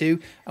 2022,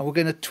 and we're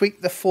going to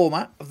tweak the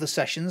format of the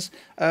sessions.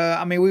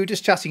 I mean, we were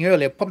just chatting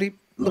earlier, probably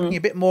looking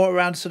a bit more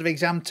around sort of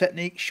exam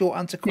technique, short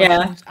answer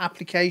questions,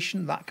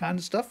 application, that kind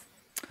of stuff.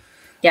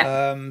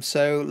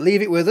 So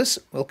leave it with us.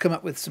 We'll come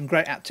up with some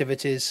great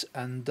activities,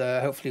 and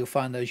hopefully you'll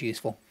find those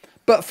useful.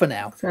 But for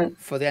now,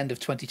 for the end of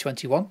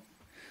 2021,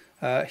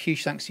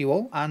 huge thanks to you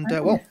all, and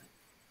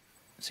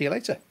see you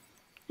later.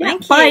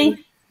 Thank you. Bye.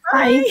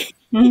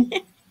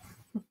 Bye.